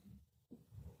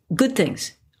 Good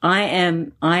things. I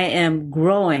am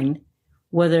growing,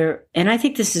 and I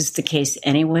think this is the case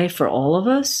anyway for all of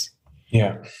us.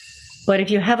 Yeah. But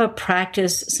if you have a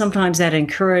practice, sometimes that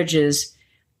encourages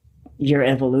your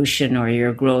evolution or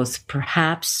your growth.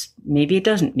 Perhaps, maybe it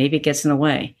doesn't. Maybe it gets in the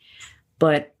way.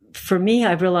 But for me,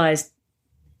 I've realized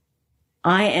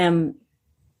I am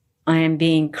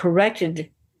being corrected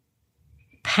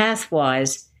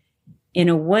pathwise in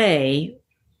a way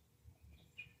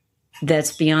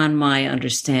that's beyond my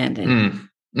understanding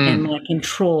and my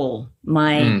control,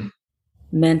 my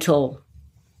mental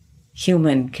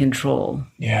human control.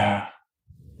 Yeah.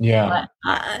 Yeah.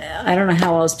 I don't know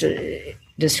how else to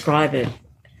describe it.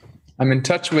 I'm in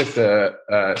touch with I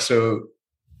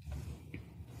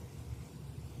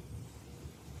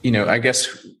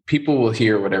guess people will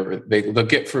hear whatever they'll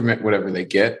get from it, whatever they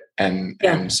get.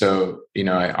 And so,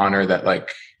 I honor that,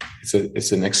 like,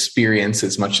 it's an experience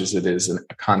as much as it is a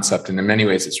concept. And in many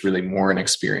ways, it's really more an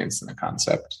experience than a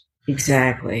concept.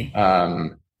 Exactly.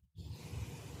 And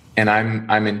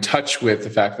I'm in touch with the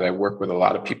fact that I work with a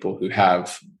lot of people who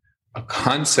have a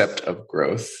concept of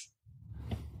growth.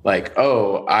 Like,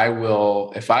 I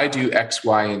will, if I do X,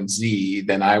 Y, and Z,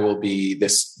 then I will be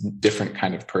this different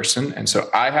kind of person. And so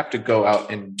I have to go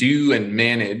out and do and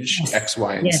manage X,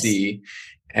 Y, and Z.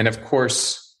 And of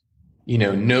course,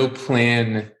 no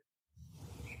plan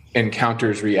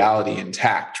encounters reality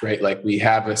intact, right? Like, we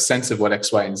have a sense of what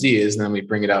X, Y, and Z is, and then we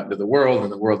bring it out into the world,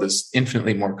 and the world is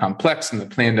infinitely more complex, and the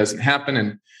plan doesn't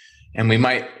happen. And we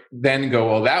might then go,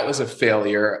 well, that was a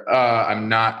failure.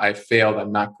 I failed.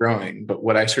 I'm not growing. But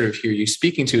what I sort of hear you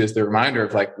speaking to is the reminder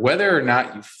of, like, whether or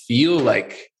not you feel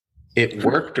like it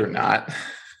worked or not,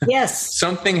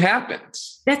 something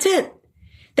happens. That's it.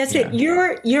 That's it.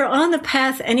 You're on the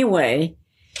path anyway.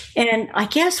 And I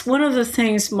guess one of the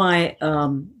things my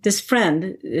this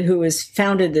friend who has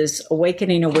founded this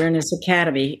Awakening Awareness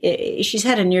Academy, she's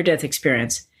had a near-death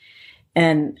experience,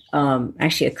 and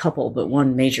actually a couple, but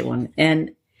one major one.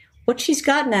 And what she's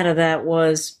gotten out of that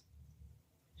was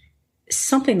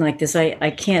something like this.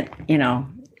 I can't,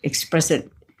 express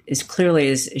it as clearly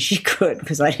as she could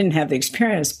because I didn't have the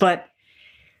experience, but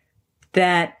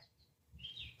that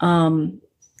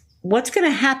what's going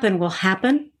to happen will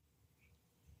happen.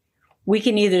 We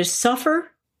can either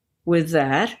suffer with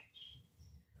that,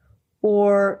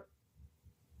 or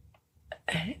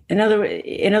in other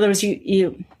words,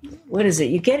 you what is it?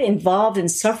 You get involved and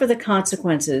suffer the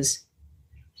consequences,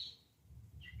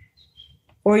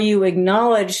 or you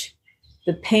acknowledge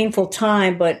the painful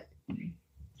time, but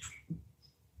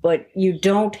you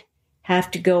don't have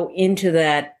to go into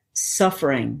that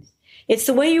suffering. It's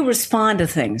the way you respond to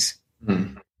things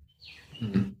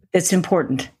that's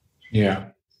important. Yeah.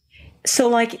 So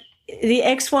like the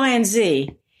X, Y, and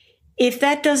Z, if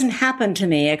that doesn't happen to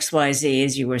me, X, Y, Z,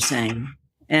 as you were saying,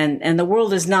 and the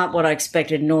world is not what I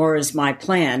expected, nor is my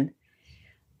plan,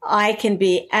 I can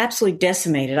be absolutely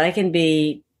decimated.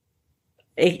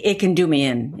 It can do me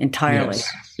in entirely.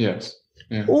 Yes.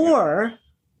 Yeah. Or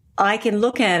I can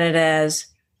look at it as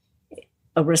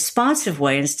a responsive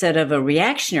way instead of a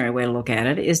reactionary way to look at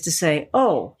it, is to say,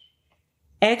 oh,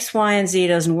 X, Y, and Z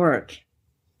doesn't work.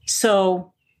 So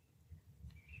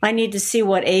I need to see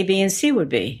what A, B, and C would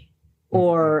be.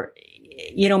 Or,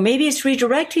 maybe it's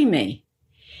redirecting me.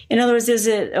 In other words, there's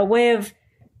a way of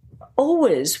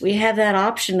always, we have that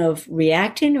option of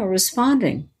reacting or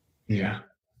responding. Yeah.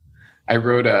 I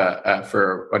wrote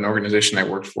for an organization I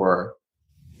worked for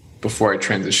before I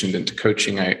transitioned into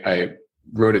coaching. I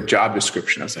wrote a job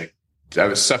description. I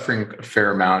was suffering a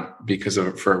fair amount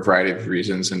for a variety of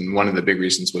reasons. And one of the big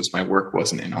reasons was my work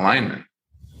wasn't in alignment.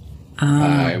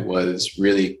 It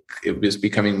was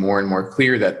becoming more and more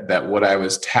clear that what I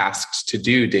was tasked to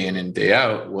do day in and day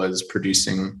out was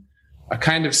producing a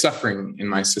kind of suffering in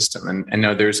my system. And I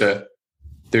know there's a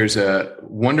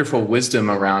wonderful wisdom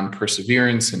around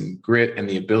perseverance and grit and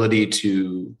the ability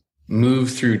to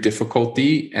move through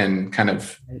difficulty and kind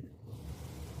of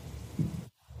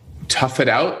tough it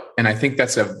out. And I think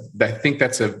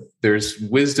there's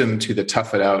wisdom to the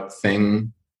tough it out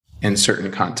thing in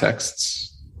certain contexts,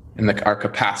 and our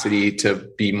capacity to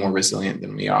be more resilient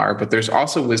than we are. But there's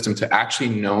also wisdom to actually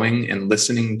knowing and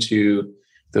listening to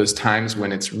those times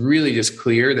when it's really just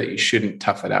clear that you shouldn't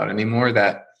tough it out anymore,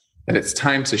 that it's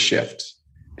time to shift.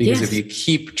 Because if you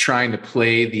keep trying to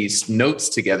play these notes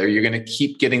together, you're going to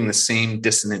keep getting the same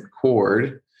dissonant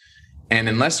chord. And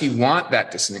unless you want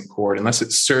that dissonant chord, unless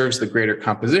it serves the greater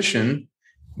composition,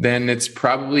 then it's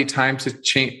probably time to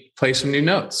play some new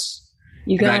notes.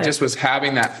 I just was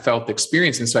having that felt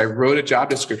experience. And so I wrote a job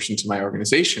description to my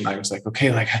organization. I was like,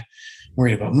 okay, I'm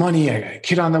worried about money. I got a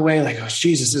kid on the way. Oh,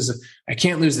 Jesus, I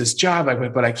can't lose this job,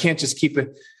 but I can't just keep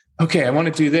it. Okay, I want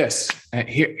to do this.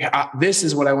 This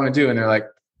is what I want to do. And they're like,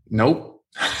 nope.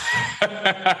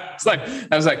 I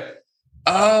was like,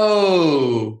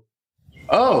 oh,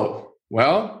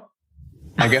 well,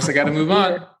 I guess I got to move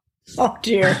on. Oh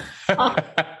dear.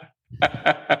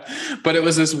 But it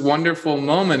was this wonderful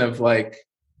moment of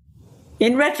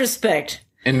in retrospect,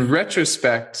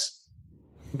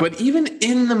 but even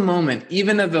in the moment,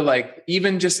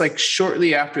 even just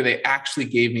shortly after they actually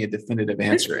gave me a definitive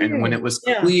answer. And when it was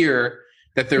clear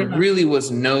that there really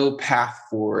was no path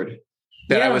forward,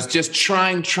 that I was just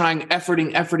trying,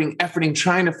 efforting,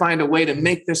 trying to find a way to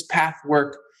make this path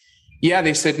work. Yeah,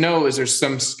 they said no. There's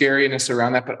some scariness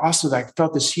around that, but also I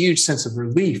felt this huge sense of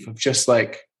relief of just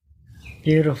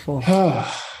beautiful.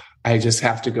 Oh, I just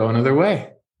have to go another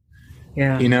way.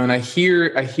 Yeah. And I hear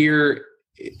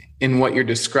in what you're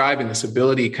describing, this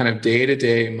ability kind of day to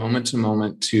day, moment to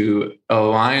moment, to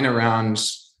align around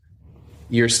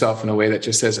yourself in a way that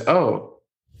just says, oh,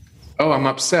 I'm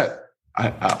upset.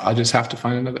 I'll just have to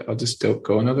find another, I'll just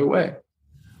go another way.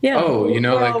 Yeah. Oh,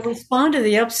 I'll respond to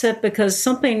the upset because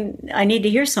I need to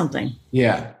hear something.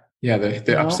 Yeah. Yeah.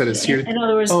 The upset is here. In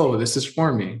other words, this is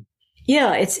for me.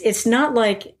 Yeah. It's not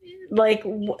like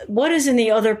what is in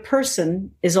the other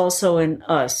person is also in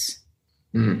us.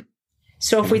 Mm-hmm.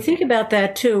 So if we think about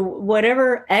that too,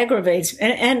 whatever aggravates,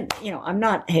 and I'm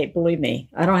not, hey, believe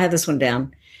me, I don't have this one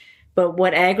down, but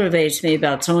what aggravates me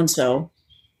about so-and-so,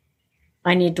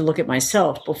 I need to look at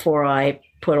myself before I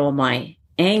put all my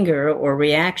anger or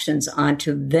reactions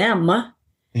onto them.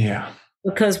 Yeah.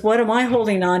 Because what am I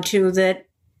holding on to that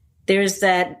there's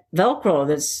that Velcro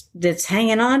that's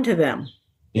hanging on to them,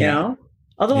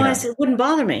 Otherwise it wouldn't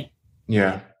bother me.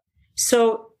 Yeah.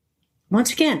 So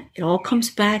once again, it all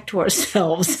comes back to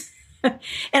ourselves.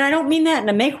 And I don't mean that in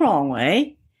a make wrong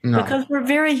way, because we're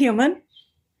very human,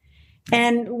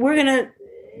 and we're gonna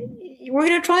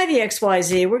try the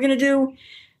XYZ. We're gonna do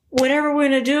whatever we're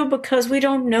gonna do because we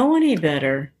don't know any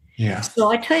better. Yeah. So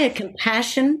I tell you,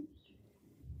 compassion,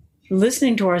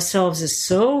 listening to ourselves is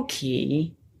so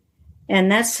key. And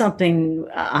that's something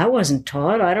I wasn't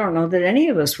taught. I don't know that any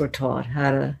of us were taught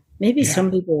how to. Maybe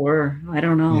some people were. I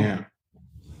don't know. Yeah.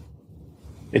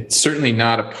 It's certainly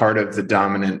not a part of the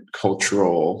dominant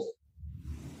cultural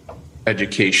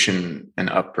education and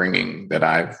upbringing that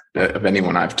of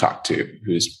anyone I've talked to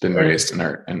who's been raised in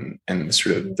art and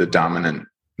sort of the dominant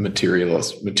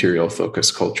material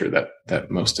focused culture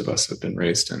that most of us have been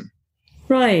raised in.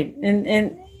 Right.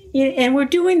 And we're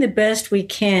doing the best we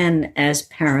can as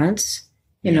parents.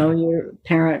 You know, you're a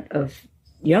parent of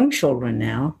young children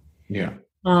now. Yeah.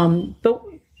 But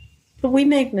we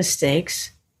make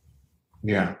mistakes.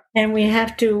 Yeah. And we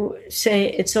have to say,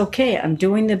 it's okay. I'm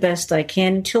doing the best I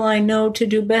can until I know to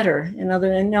do better. And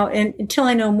until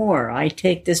I know more. I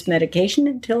take this medication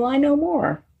until I know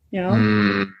more, you know?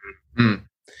 Mm-hmm.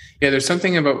 Yeah. There's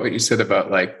something about what you said about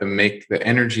like the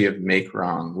energy of make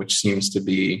wrong, which seems to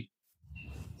be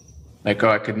like,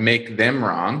 I could make them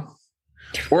wrong,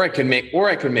 or I could make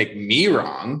me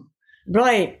wrong.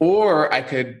 Right. Or I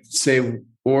could slow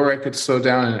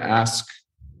down and ask,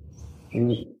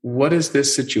 what does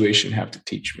this situation have to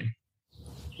teach me?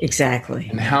 Exactly.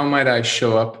 And how might I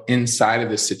show up inside of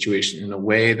this situation in a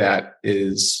way that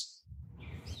is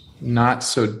not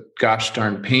so gosh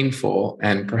darn painful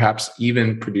and perhaps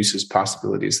even produces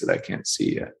possibilities that I can't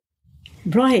see yet?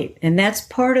 Right. And that's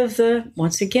part of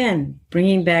once again,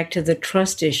 bringing back to the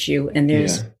trust issue. And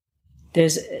there's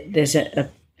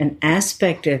an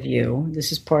aspect of you,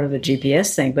 this is part of the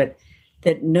GPS thing, but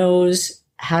that knows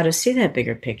how to see that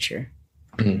bigger picture.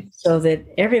 Mm. So that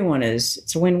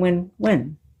it's a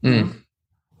win-win-win. Mm.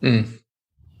 Mm.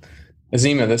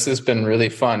 Azima, this has been really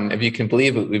fun. If you can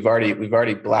believe it, we've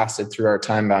already blasted through our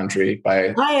time boundary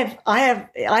by. I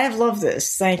have loved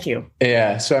this. Thank you.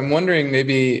 Yeah. So I'm wondering,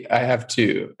 maybe I have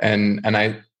too, and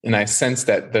I sense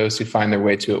that those who find their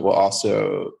way to it will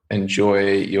also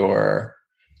enjoy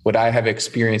what I have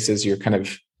experienced as your kind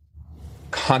of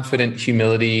confident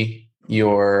humility,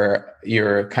 your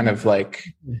kind of like,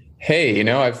 hey, you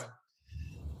know,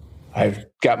 I've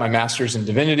got my master's in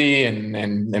divinity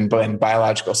and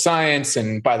biological science.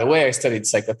 And by the way, I studied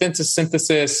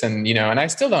psychosynthesis and, you know, and I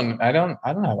don't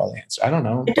have all the answers. I don't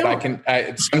know,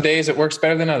 but some days it works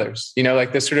better than others, you know,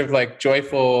 like this sort of like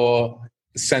joyful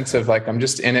sense of like, I'm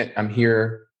just in it. I'm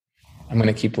here. I'm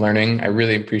going to keep learning. I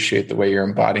really appreciate the way you're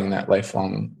embodying that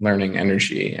lifelong learning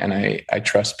energy. And I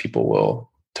trust people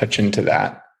will touch into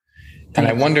that. And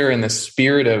I wonder, in the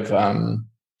spirit of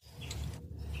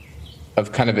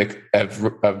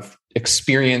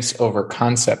experience over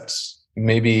concepts,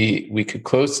 maybe we could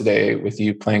close today with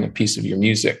you playing a piece of your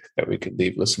music that we could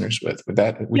leave listeners with.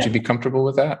 Would you be comfortable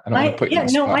with that? I don't want to put you on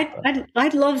the spot.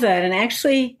 I'd love that. And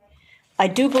actually, I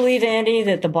do believe, Andy,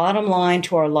 that the bottom line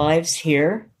to our lives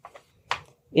here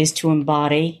is to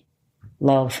embody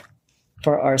love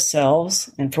for ourselves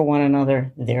and for one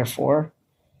another, therefore.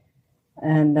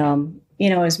 And, you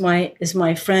know, as my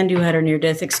friend who had her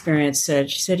near-death experience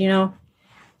said, she said, you know,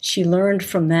 she learned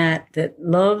from that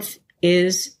love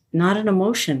is not an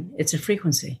emotion, it's a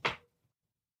frequency.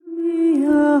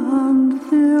 And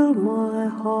fill my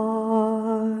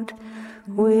heart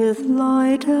with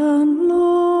light and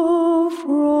love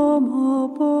from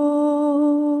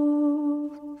above.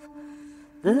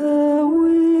 Their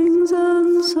wings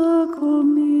encircle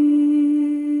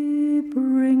me,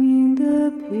 bringing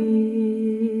the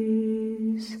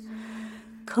peace.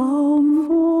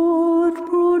 Comfort,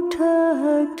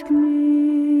 protect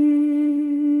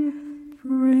me,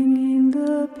 bringing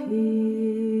the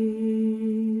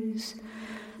peace.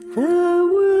 They're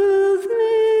with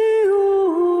me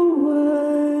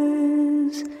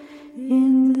always,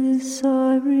 in this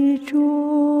I rejoice.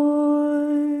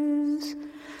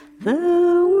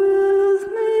 They're with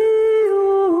me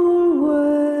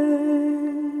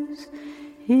always,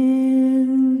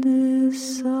 in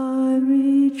this I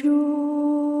rejoice.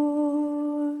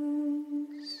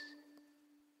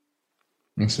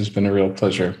 This has been a real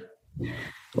pleasure.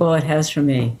 Well, it has for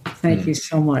me. Thank you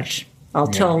so much. I'll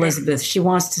tell Elizabeth. She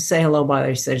wants to say hello, by the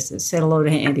way. She says, say hello to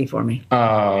Andy for me.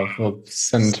 We'll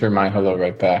send her my hello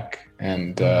right back.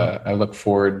 And I look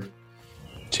forward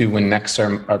to when next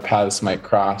our paths might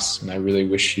cross. And I really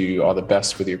wish you all the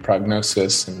best with your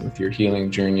prognosis and with your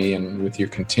healing journey and with your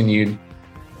continued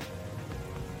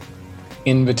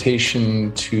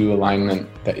invitation to alignment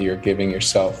that you're giving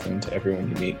yourself and to everyone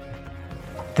you meet.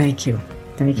 Thank you.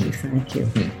 Thank you. Thank you.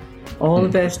 All the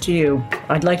best to you.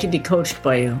 I'd like to be coached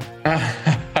by you.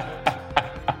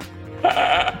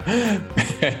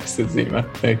 Thanks,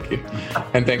 Azima. Thank you.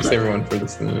 And thanks to everyone for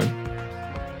listening.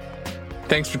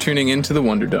 Thanks for tuning in to the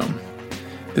Wonder Dome.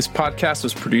 This podcast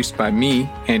was produced by me,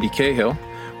 Andy Cahill,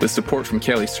 with support from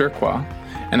Kelly Surqua,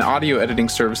 and audio editing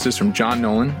services from John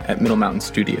Nolan at Middle Mountain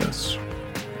Studios.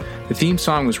 The theme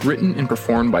song was written and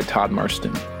performed by Todd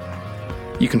Marston.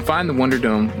 You can find the Wonder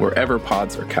Dome wherever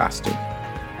pods are casted.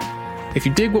 If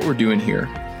you dig what we're doing here,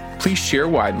 please share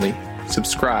widely,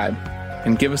 subscribe,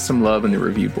 and give us some love in the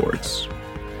review boards.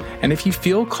 And if you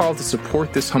feel called to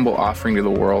support this humble offering to the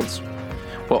world,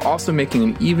 while also making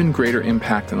an even greater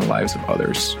impact on the lives of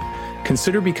others,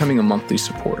 consider becoming a monthly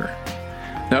supporter.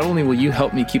 Not only will you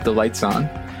help me keep the lights on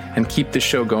and keep this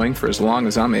show going for as long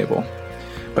as I'm able,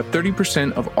 but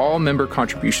 30% of all member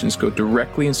contributions go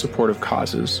directly in support of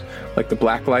causes like the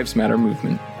Black Lives Matter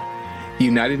movement, the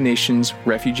United Nations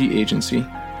Refugee Agency,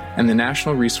 and the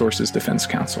National Resources Defense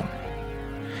Council.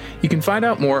 You can find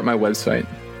out more at my website,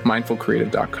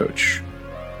 mindfulcreative.coach,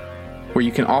 where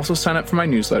you can also sign up for my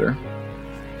newsletter,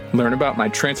 learn about my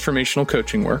transformational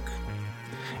coaching work,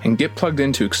 and get plugged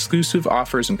into exclusive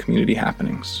offers and community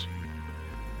happenings.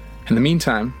 In the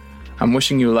meantime, I'm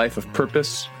wishing you a life of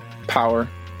purpose, power,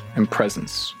 and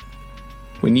presence.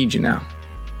 We need you now,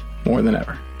 more than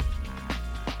ever.